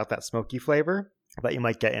washes out that smoky flavor that you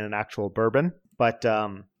might get in an actual bourbon. But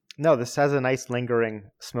no, this has a nice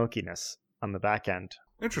lingering smokiness on the back end.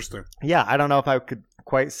 Interesting. Yeah, I don't know if I could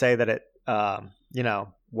quite say that it,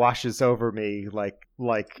 washes over me like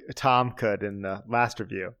Tom could in the last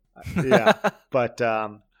review. Yeah, but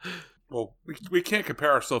well, we can't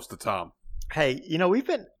compare ourselves to Tom. Hey,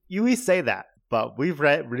 we say that, but we've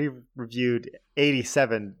reviewed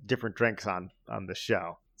 87 different drinks on the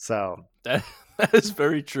show. So that is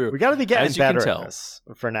very true. We got to be getting better at this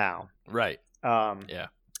for now. Right. Yeah.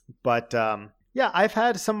 But I've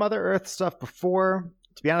had some Mother Earth stuff before.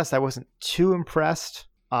 To be honest, I wasn't too impressed.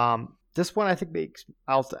 This one I think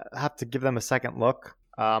I'll have to give them a second look.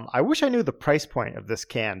 I wish I knew the price point of this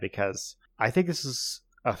can because I think this is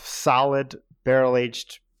a solid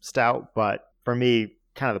barrel-aged stout, but for me,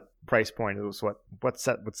 kind of the price point was what would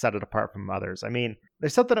set it apart from others. I mean,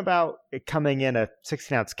 there's something about it coming in a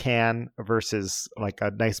 16-ounce can versus like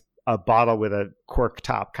a bottle with a cork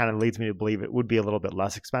top kind of leads me to believe it would be a little bit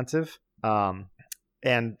less expensive. And,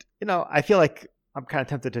 I feel like I'm kind of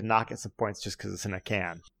tempted to knock it some points just because it's in a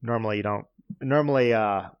can. Normally, you don't. Normally,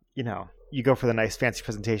 you go for the nice fancy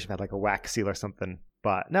presentation, had like a wax seal or something.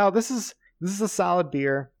 But no, this is a solid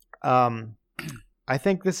beer. I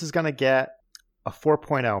think this is going to get a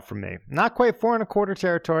 4.0 from me. Not quite 4.25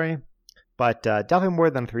 territory, but definitely more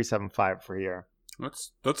than 3.75 for here.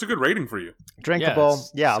 That's a good rating for you. Drinkable.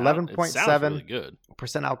 Yeah, 11.7% really good.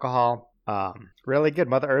 Alcohol. Really good.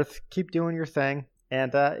 Mother Earth, keep doing your thing.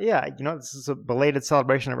 And this is a belated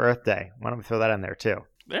celebration of Earth Day. Why don't we throw that in there too?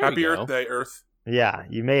 Happy Earth Day, Earth. Yeah,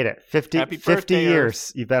 you made it. 50 birthday, years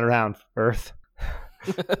Earth. You've been around, Earth.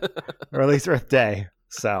 Or at least Earth Day.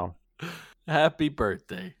 So happy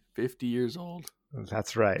birthday. 50 years old.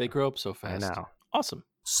 That's right. They grow up so fast. I know. Awesome.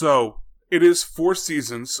 So it is 4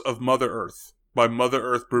 Seasons of Mother Earth by Mother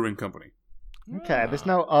Earth Brewing Company. Okay, there's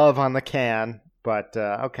no of on the can, but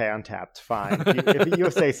okay, Untapped, fine. If you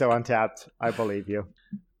say so, Untapped, I believe you.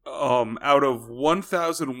 Out of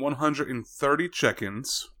 1,130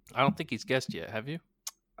 check-ins. I don't think he's guessed yet, have you?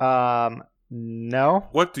 No.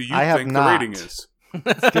 What do you I have think not. the rating is?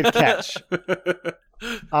 It's a good catch.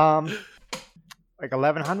 Like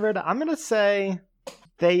 1,100. I'm gonna say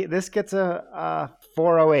this gets a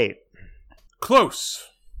 408. Close.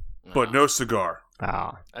 but no cigar.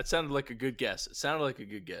 Oh. That sounded like a good guess. It sounded like a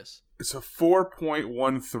good guess. It's a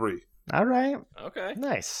 4.13. All right. Okay.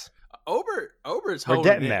 Nice. Ober's We're holding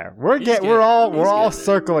getting it. there. He's We're all getting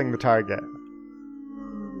circling the target.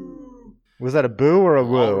 Was that a boo or a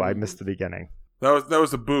woo? Oh. I missed the beginning. That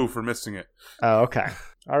was a boo for missing it. Oh, okay.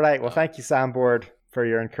 All right. Well, thank you, soundboard, for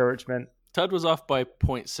your encouragement. Tud was off by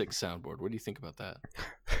 0.6 soundboard. What do you think about that?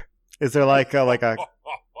 Is there like a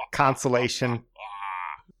consolation?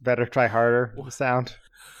 Better try harder sound.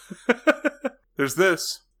 There's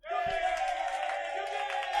this.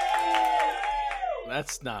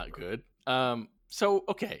 That's not good. So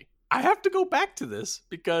okay, I have to go back to this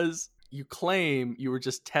because you claim you were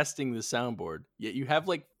just testing the soundboard, yet you have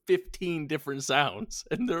like 15 different sounds,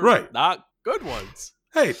 and they're not good ones.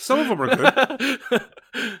 Hey, some of them are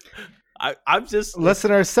good. I'm just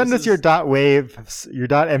listeners. Send us your .wave, your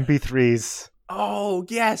 .mp3s. Oh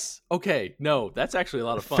yes. Okay. No, that's actually a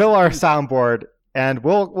lot of fun. Fill our soundboard, and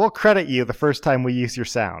we'll credit you the first time we use your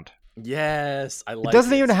sound. Yes, I like. It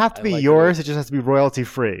doesn't even have to be yours. It just has to be royalty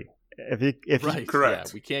free. If you correct,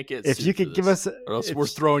 yeah, we can't get. If you could give us, or else we're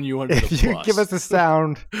throwing you under the bus. If you give us a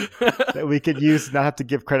sound that we could use, not have to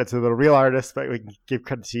give credit to the real artist, but we can give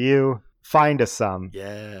credit to you. Find us some.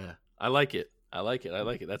 Yeah, I like it.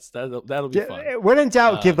 That'll be fun. When in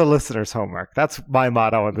doubt, give the listeners homework. That's my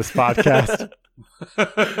motto on this podcast.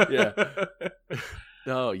 Yeah.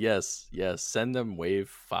 Oh yes. Send them WAV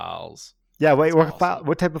files. Yeah. Wait. Awesome.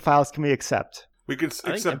 What type of files can we accept? We can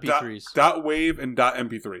accept MP3s. .wave and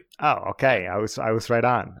 .mp3. Oh, okay. I was right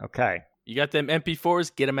on. Okay. You got them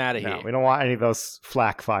MP4s? Get them out of here. No, we don't want any of those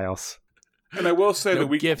FLAC files. And I will say no that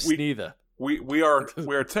we gifts neither. We are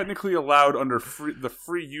technically allowed under the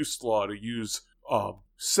free use law to use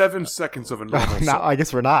 7 seconds of a normal song. No, I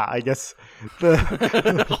guess we're not. I guess the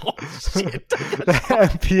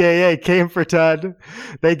MPAA came for Tud.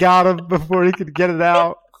 They got him before he could get it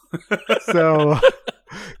out. So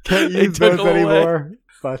can't use those anymore.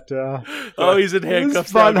 But he's in handcuffs. It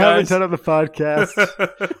was fun now, having guys. Tud on the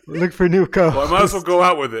podcast. Look for new co-hosts. Well, I might as well go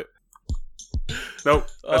out with it. Nope,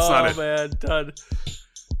 that's not it. Oh man, Tud.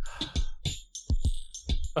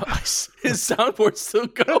 His soundboard's still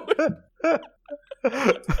going.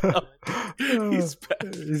 He's back.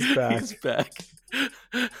 He's back. He's back.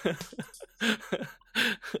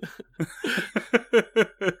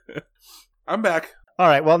 I'm back. All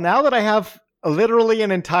right. Well, now that I have literally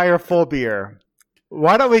an entire full beer,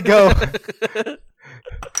 why don't we go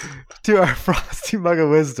to our Frosty Mug of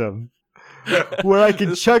Wisdom, where I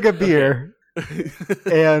can chug a beer.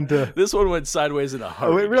 And this one went sideways in a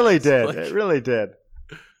hurry. Oh, it really guys. did. Like, It really did.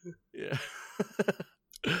 yeah.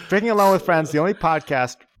 Drinking Along with Friends, the only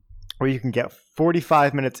podcast where you can get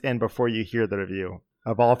 45 minutes in before you hear the review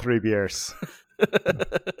of all three beers.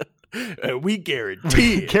 We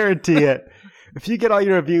guarantee it. Guarantee it. If you get all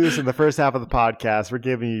your reviews in the first half of the podcast, we're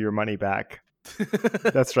giving you your money back.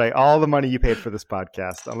 That's right. All the money you paid for this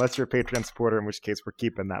podcast, unless you're a Patreon supporter, in which case we're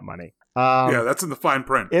keeping that money. Yeah, that's in the fine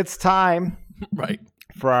print. It's time Right.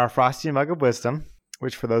 for our Frosty Mug of Wisdom,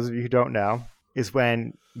 which for those of you who don't know, is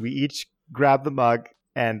when we each grab the mug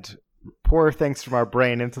and pour things from our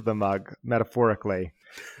brain into the mug, metaphorically,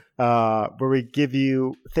 where we give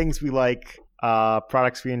you things we like,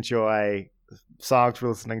 products we enjoy, songs we're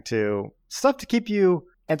listening to, stuff to keep you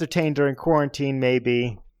entertained during quarantine,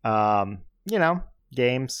 maybe.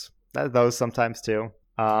 Games. Those sometimes too.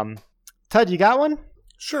 Tud, you got one?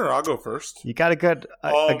 Sure, I'll go first. You got a good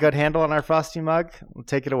handle on our Frosty mug? We'll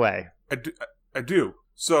take it away. I do.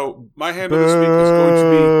 So my handle this week is going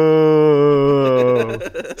to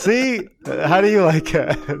be. See, how do you like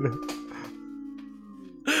it?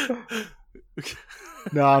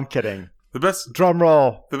 No, I'm kidding. The best drum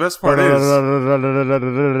roll. The best part is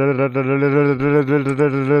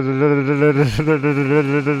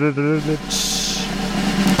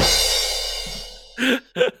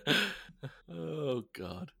oh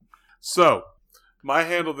God. So, my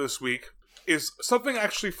handle this week is something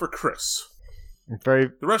actually for Chris. Very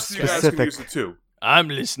the rest of you specific. guys can use it too. I'm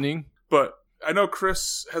listening. But I know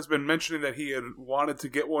Chris has been mentioning that he had wanted to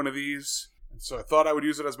get one of these, and so I thought I would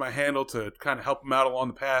use it as my handle to kind of help him out along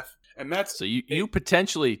the path. And that's so you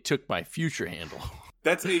potentially took my future handle.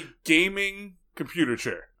 That's a gaming computer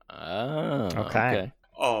chair. Oh, okay.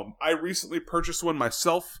 I recently purchased one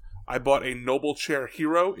myself. I bought a Noble Chair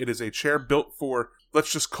Hero. It is a chair built for,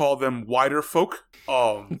 let's just call them wider folk.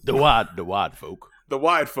 The wide folk. The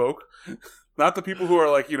wide folk. Not the people who are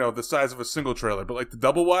like, the size of a single trailer, but like the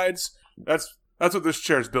double wides. That's what this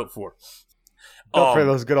chair is built for. Built for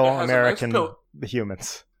those good old it has a nice American pillow.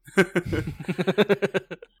 humans.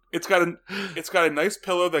 It's got a nice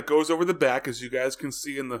pillow that goes over the back, as you guys can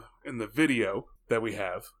see in the video that we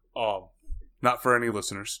have. Not for any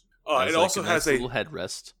listeners. It also has a little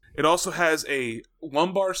headrest. It also has a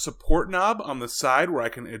lumbar support knob on the side where I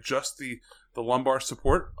can adjust the lumbar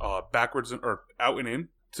support backwards or out and in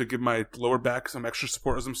to give my lower back some extra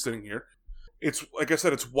support as I'm sitting here. It's, like I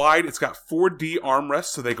said, it's wide. It's got 4D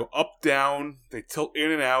armrests, so they go up, down, they tilt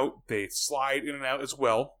in and out, they slide in and out as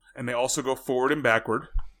well, and they also go forward and backward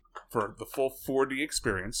for the full 4D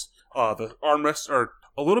experience. The armrests are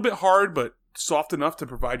a little bit hard, but soft enough to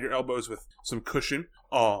provide your elbows with some cushion.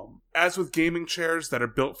 As with gaming chairs that are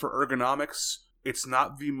built for ergonomics, it's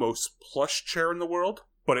not the most plush chair in the world,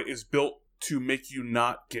 but it is built to make you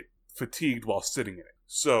not get fatigued while sitting in it.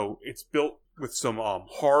 So it's built with some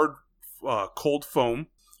hard, cold foam,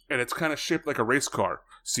 and it's kind of shaped like a race car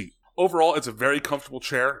seat. Overall, it's a very comfortable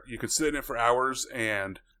chair. You can sit in it for hours,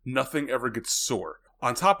 and nothing ever gets sore.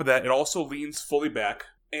 On top of that, it also leans fully back,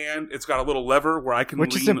 and it's got a little lever where I can lean all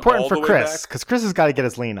the way back. Which is important for Chris, because Chris has got to get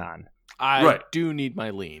his lean on. I do need my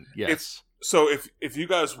lean, yes. So if you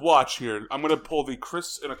guys watch here, I'm going to pull the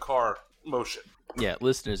Chris in a car motion. Yeah,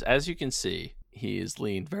 listeners, as you can see, he is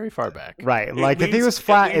leaned very far back. Right, if he was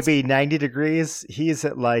flat, it'd be 90 degrees. He's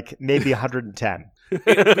at maybe 110.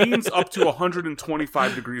 It leans up to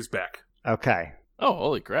 125 degrees back. Okay. Oh,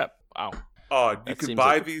 holy crap. Wow. You can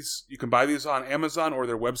buy these on Amazon or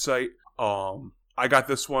their website. I got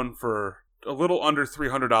this one for a little under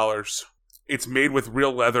 $300. It's made with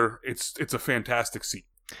real leather. It's a fantastic seat.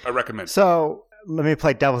 I recommend it. So let me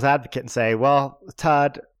play devil's advocate and say, well,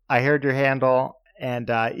 Todd, I heard your handle, and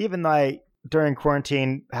even though I, during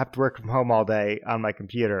quarantine, have to work from home all day on my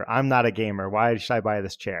computer, I'm not a gamer. Why should I buy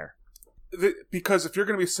this chair? Because if you're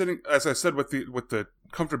going to be sitting, as I said, with the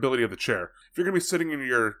comfortability of the chair, if you're going to be sitting in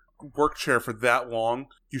your work chair for that long,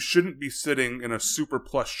 you shouldn't be sitting in a super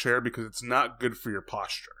plush chair because it's not good for your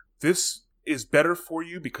posture. This is better for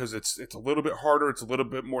you because it's a little bit harder, it's a little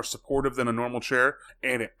bit more supportive than a normal chair,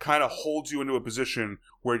 and it kind of holds you into a position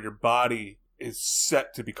where your body is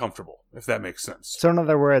set to be comfortable, if that makes sense. So in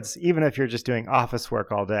other words, even if you're just doing office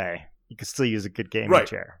work all day, you can still use a good gaming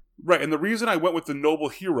chair. Right, and the reason I went with the Noble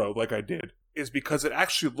Hero like I did is because it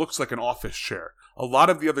actually looks like an office chair. A lot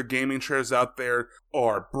of the other gaming chairs out there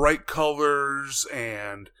are bright colors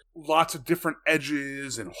and lots of different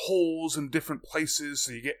edges and holes in different places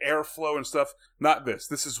so you get airflow and stuff. Not this.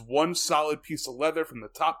 This is one solid piece of leather from the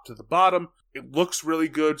top to the bottom. It looks really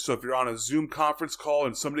good, so if you're on a Zoom conference call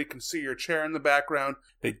and somebody can see your chair in the background,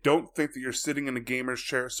 they don't think that you're sitting in a gamer's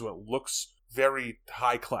chair, so it looks very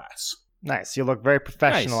high class. Nice. You look very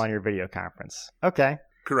professional on your video conference. Okay.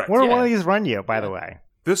 Correct. Where will one of these run you, by the way?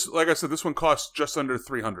 This, like I said, this one costs just under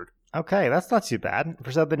 $300. Okay, that's not too bad.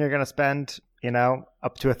 For something you're going to spend,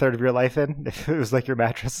 up to a third of your life in, if it was like your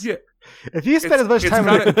mattress. Yeah. If you spend as much time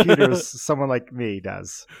on a computer as someone like me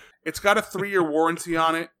does. It's got a 3-year warranty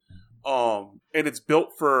on it. And it's built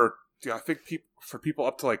for, I think for people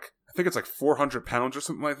up to I think it's 400 pounds or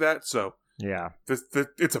something like that. So yeah,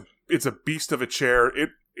 it's a beast of a chair.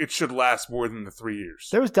 It should last more than the 3 years.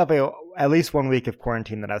 There was definitely at least 1 week of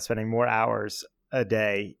quarantine that I was spending more hours a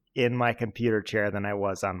day in my computer chair than I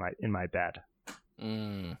was in my bed.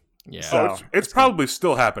 Yeah, so it's probably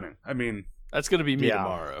still happening. I mean, that's gonna be me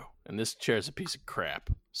tomorrow, and this chair is a piece of crap.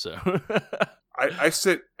 So I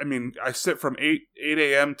sit from 8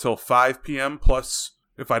 a.m. till 5 p.m. Plus,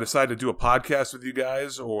 if I decide to do a podcast with you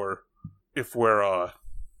guys, or if we're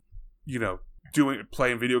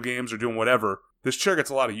playing video games or doing whatever, this chair gets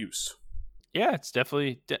a lot of use. Yeah, it's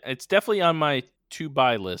definitely on my to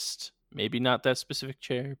buy list. Maybe not that specific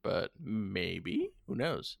chair, but maybe. Who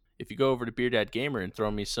knows? If you go over to Beard Dad Gamer and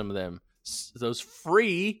throw me some of those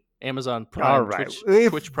free Amazon Prime, all right,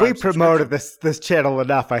 Twitch Prime. We promoted this channel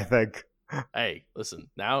enough, I think. Hey, listen,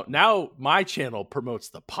 now my channel promotes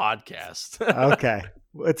the podcast. Okay,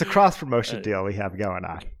 it's a cross promotion deal we have going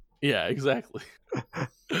on. Yeah, exactly.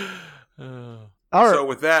 All right. So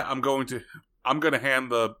with that, I'm going to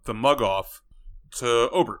hand the mug off to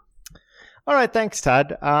Obert. All right, thanks,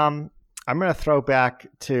 Todd. I'm going to throw back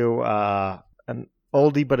to an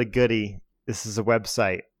oldie but a goodie. This is a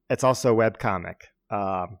website. It's also a webcomic.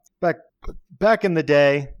 Back in the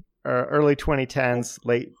day, early 2010s,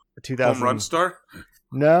 late 2000s. Home Run Star?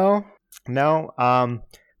 No.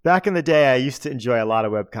 Back in the day, I used to enjoy a lot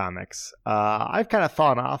of webcomics. I've kind of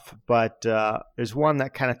fallen off, but there's one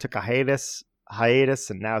that kind of took a hiatus,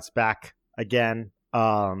 and now it's back again.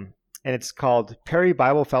 And it's called Perry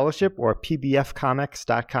Bible Fellowship, or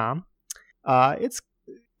pbfcomics.com. It's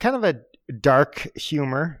kind of a dark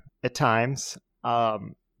humor at times,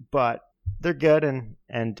 but they're good,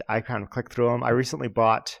 and I kind of click through them. I recently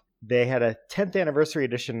bought. They had a 10th anniversary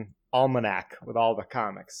edition almanac with all the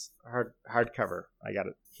comics, hardcover. I got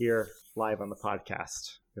it here live on the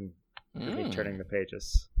podcast. And me turning the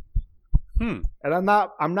pages. And I'm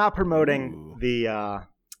not promoting the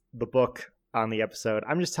book on the episode.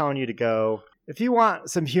 I'm just telling you to go. If you want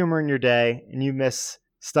some humor in your day and you miss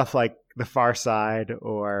stuff like The Far Side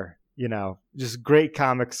or, just great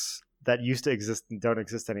comics that used to exist and don't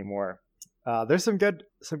exist anymore, there's some good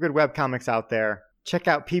web comics out there. Check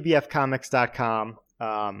out pbfcomics.com.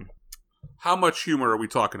 How much humor are we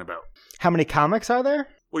talking about? How many comics are there?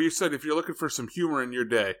 Well, you said if you're looking for some humor in your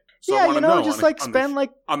day. So yeah, I want to know just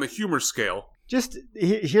on the humor scale. Just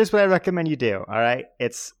here's what I recommend you do. All right,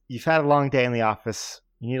 you've had a long day in the office.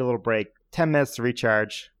 You need a little break. 10 minutes to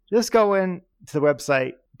recharge. Just go in to the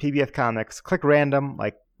website PBF Comics. Click random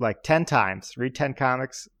like 10 times. Read 10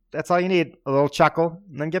 comics. That's all you need. A little chuckle,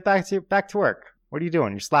 and then get back to work. What are you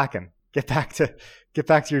doing? You're slacking. Get back to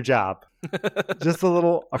your job. Just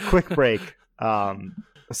a quick break.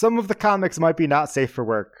 Some of the comics might be not safe for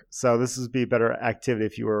work, so this would be a better activity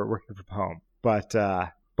if you were working from home. But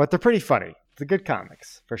they're pretty funny. They're good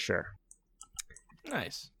comics for sure.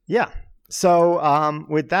 Nice. Yeah. So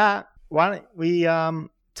with that, why don't we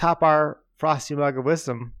top our Frosty Mug of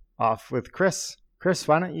Wisdom off with Chris? Chris,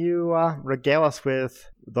 why don't you regale us with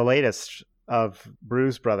the latest of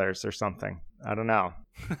Bruise Brothers or something? I don't know.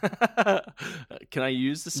 Can I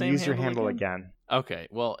use the same? Use your handle again. Okay.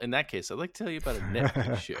 Well, in that case, I'd like to tell you about a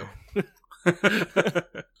Netflix show.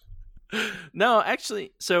 No,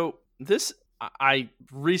 actually, so this I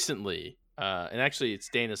recently, and actually, it's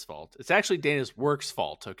Dana's fault. It's actually Dana's work's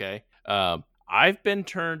fault. Okay. I've been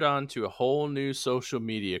turned on to a whole new social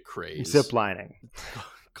media craze. Ziplining.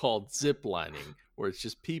 Called ziplining, where it's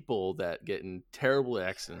just people that get in terrible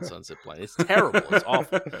accidents on zipline. It's terrible. It's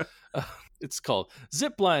awful. It's called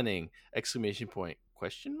ziplining! !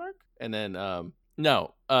 And then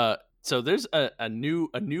no. So there's a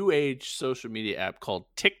new age social media app called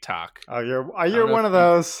TikTok. Are you one of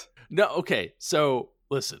those? No. Okay. So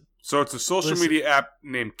listen. So it's a social media app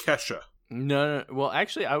named Kesha. No. Well,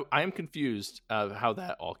 actually, I am confused of how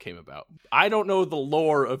that all came about. I don't know the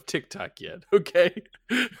lore of TikTok yet, okay?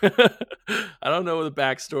 I don't know the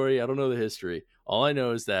backstory. I don't know the history. All I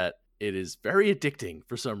know is that it is very addicting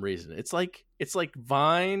for some reason. It's like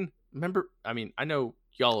Vine. Remember? I mean, I know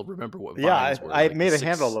y'all remember what Vines were. I made a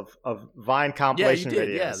handle of Vine compilation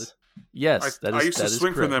videos. Yeah. Yes, I used to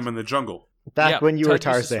swing from them in the jungle. Back when you were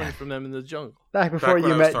Tarzan. Tarzan. Swing from them in the jungle. Back before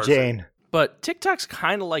you met Jane. But TikTok's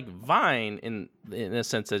kind of like Vine in a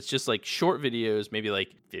sense that it's just like short videos, maybe like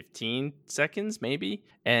 15 seconds, maybe.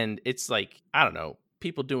 And it's like, I don't know,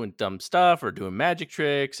 people doing dumb stuff or doing magic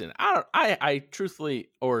tricks. And I truthfully,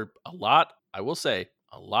 or I will say,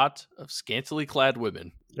 a lot of scantily clad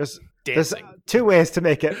women There's two ways to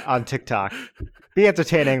make it on TikTok. Be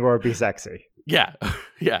entertaining or be sexy. Yeah.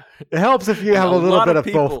 Yeah. It helps if you have a little bit of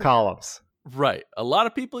both columns. Right. A lot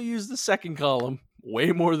of people use the second column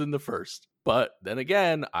way more than the first. But then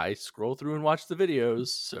again, I scroll through and watch the videos,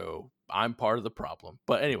 so I'm part of the problem.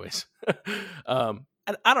 But anyways,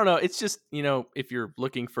 and I don't know. It's just, if you're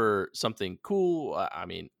looking for something cool, I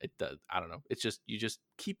mean, I don't know. It's just, you just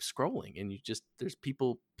keep scrolling and there's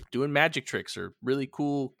people doing magic tricks or really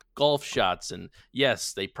cool golf shots. And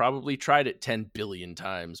yes, they probably tried it 10 billion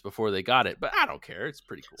times before they got it, but I don't care. It's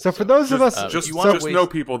pretty cool. So for those of us, just know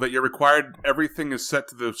people that you're required, everything is set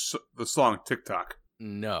to the song TikTok.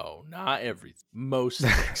 No, not everything. Most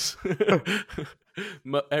things.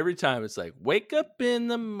 Every time it's like, wake up in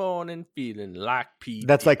the morning feeling like P.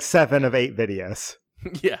 That's like 7 of 8 videos.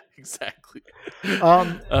 Yeah, exactly.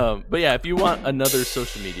 But yeah, if you want another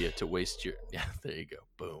social media to waste there you go.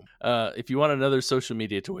 Boom. If you want another social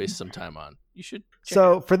media to waste some time on, you should check it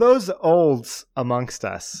out. For those olds amongst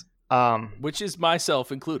us, which is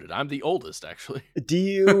myself included. I'm the oldest, actually.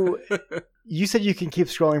 Do you said you can keep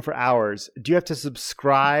scrolling for hours. Do you have to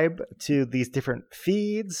subscribe to these different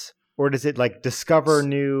feeds, or does it like discover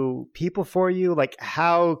new people for you? Like,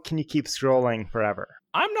 how can you keep scrolling forever?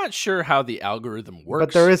 I'm not sure how the algorithm works.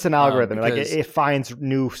 But there is an algorithm. Like it finds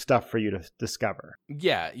new stuff for you to discover.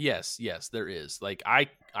 Yeah, yes, there is. Like I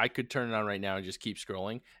could turn it on right now and just keep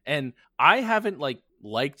scrolling. And I haven't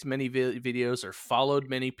liked many videos or followed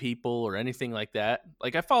many people or anything like that.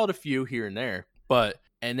 Like I followed a few here and there,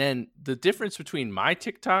 and then the difference between my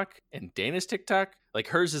TikTok and Dana's TikTok, like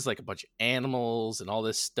hers is like a bunch of animals and all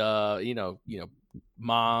this stuff,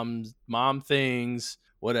 mom things,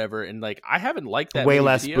 whatever. And like, I haven't liked that. Way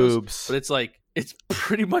less videos, boobs, but it's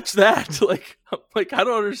pretty much that. like I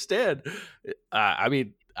don't understand. I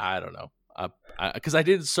mean, I don't know. Because I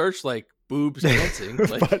didn't search like boobs dancing.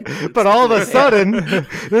 Like, but all of a sudden,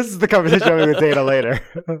 this is the conversation I'm having with Dana later.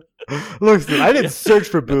 Look, I didn't search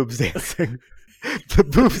for boobs dancing. The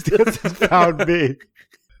boobs dancing found me.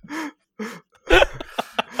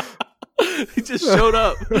 He just showed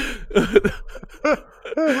up.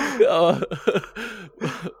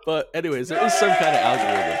 But anyways, there is some kind of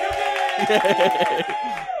algorithm.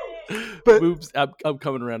 But boobs, I'm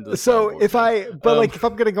coming around to the so if soundboard if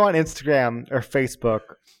I'm gonna go on Instagram or Facebook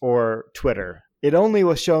or Twitter, it only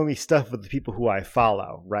will show me stuff with the people who I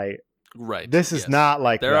follow, right? Right. This is not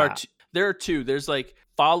like there that. There are two. There's like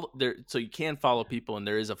follow there, so you can follow people, and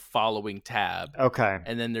there is a following tab. Okay.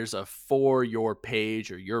 And then there's a for your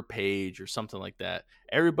page or something like that.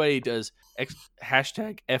 Everybody does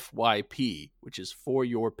hashtag FYP, which is for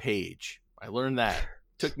your page. I learned that.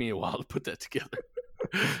 Took me a while to put that together.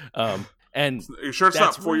 And are you sure it's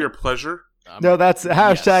not for your pleasure? No, that's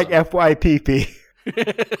hashtag FYPP.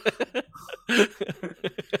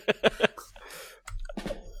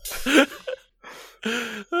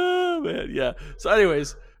 Oh man, yeah. So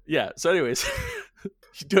anyways, you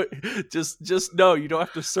just know you don't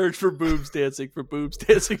have to search for boobs dancing to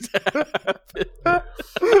happen.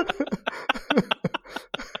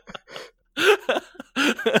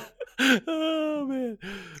 Oh man.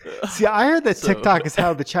 See, I heard that TikTok is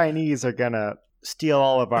how the Chinese are gonna steal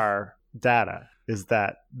all of our data. Is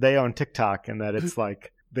that they own TikTok, and that it's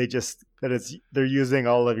like they're using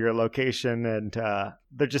all of your location, and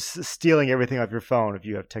they're just stealing everything off your phone if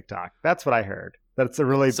you have TikTok. That's what I heard. That's a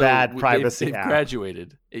really bad privacy they've app.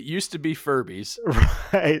 Graduated. It used to be Furbies,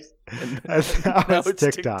 right? And now it's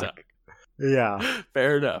TikTok. Yeah,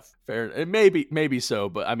 fair enough. And maybe so,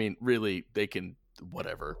 but I mean, really, they can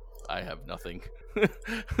whatever. I have nothing.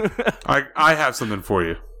 I have something for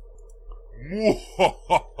you.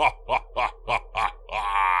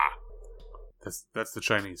 That's the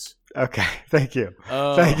Chinese. Okay, thank you.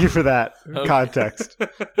 Thank you for that context.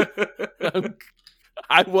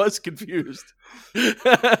 I was confused.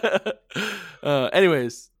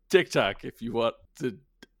 Anyways, TikTok. If you want to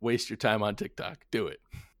waste your time on TikTok, do it.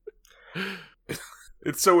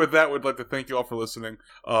 And so with that, we'd like to thank you all for listening.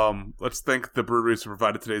 Let's thank the breweries who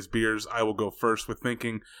provided today's beers. I will go first with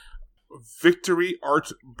thanking Victory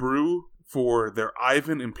Art Brew for their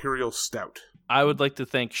Ivan Imperial Stout. I would like to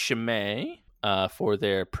thank Chimay for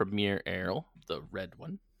their Premier Ale, the red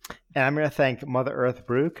one. And I'm going to thank Mother Earth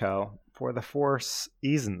Brew Co. for the Four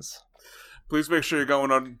Seasons. Please make sure you're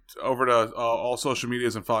going over to all social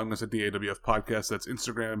medias and following us at the AWF Podcast. That's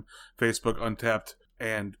Instagram, Facebook, Untappd,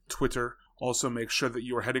 and Twitter. Also, make sure that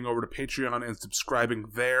you are heading over to Patreon and subscribing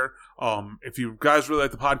there. If you guys really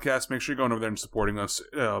like the podcast, make sure you're going over there and supporting us.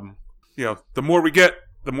 The more we get,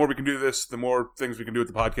 the more we can do this, the more things we can do with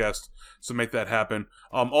the podcast. So make that happen.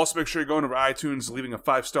 Also, make sure you're going over to iTunes, leaving a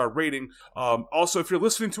 5-star rating. Also, if you're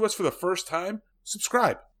listening to us for the first time,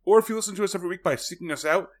 subscribe. Or if you listen to us every week by seeking us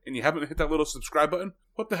out and you haven't hit that little subscribe button,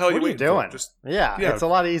 what the hell are you waiting doing? for? Yeah, it's a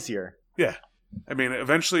lot easier. Yeah. I mean,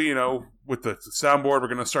 eventually, with the soundboard, we're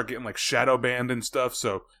going to start getting like shadow banned and stuff.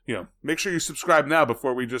 So, make sure you subscribe now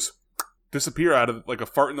before we just disappear out of like a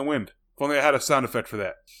fart in the wind. If only I had a sound effect for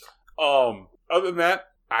that. Other than that,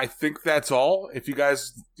 I think that's all. If you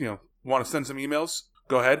guys, want to send some emails,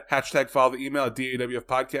 go ahead. Follow the email at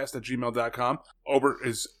dawfpodcast@gmail.com. Obert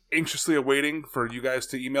is anxiously awaiting for you guys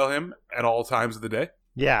to email him at all times of the day.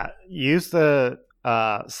 Yeah. Use the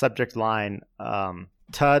subject line,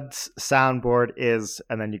 Tud's soundboard is,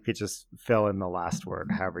 and then you could just fill in the last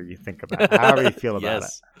word, however you think about it, however you feel about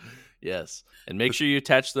it. Yes. And make sure you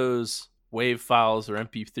attach those WAV files or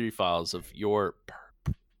MP3 files of your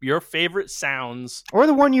favorite sounds. Or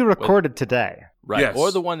the one you recorded today. Right. Yes.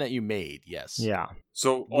 Or the one that you made. Yes. Yeah.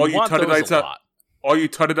 So all you Tuddites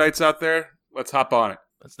out there, let's hop on it.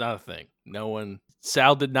 That's not a thing. No one.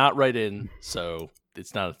 Sal did not write in, so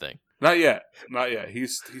it's not a thing. Not yet.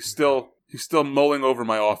 He's still mulling over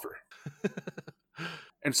my offer.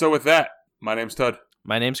 And so with that, my name's Tud.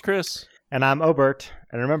 My name's Chris. And I'm Obert.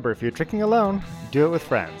 And remember, if you're drinking alone, do it with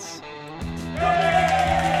friends.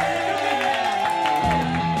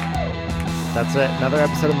 That's it. Another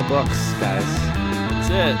episode in the books, guys. That's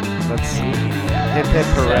it. Let's hip hip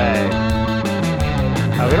hooray.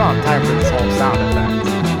 Oh, we don't have time for this whole sound effect.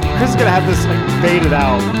 Chris is going to have this faded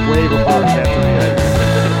out way before we get to the end.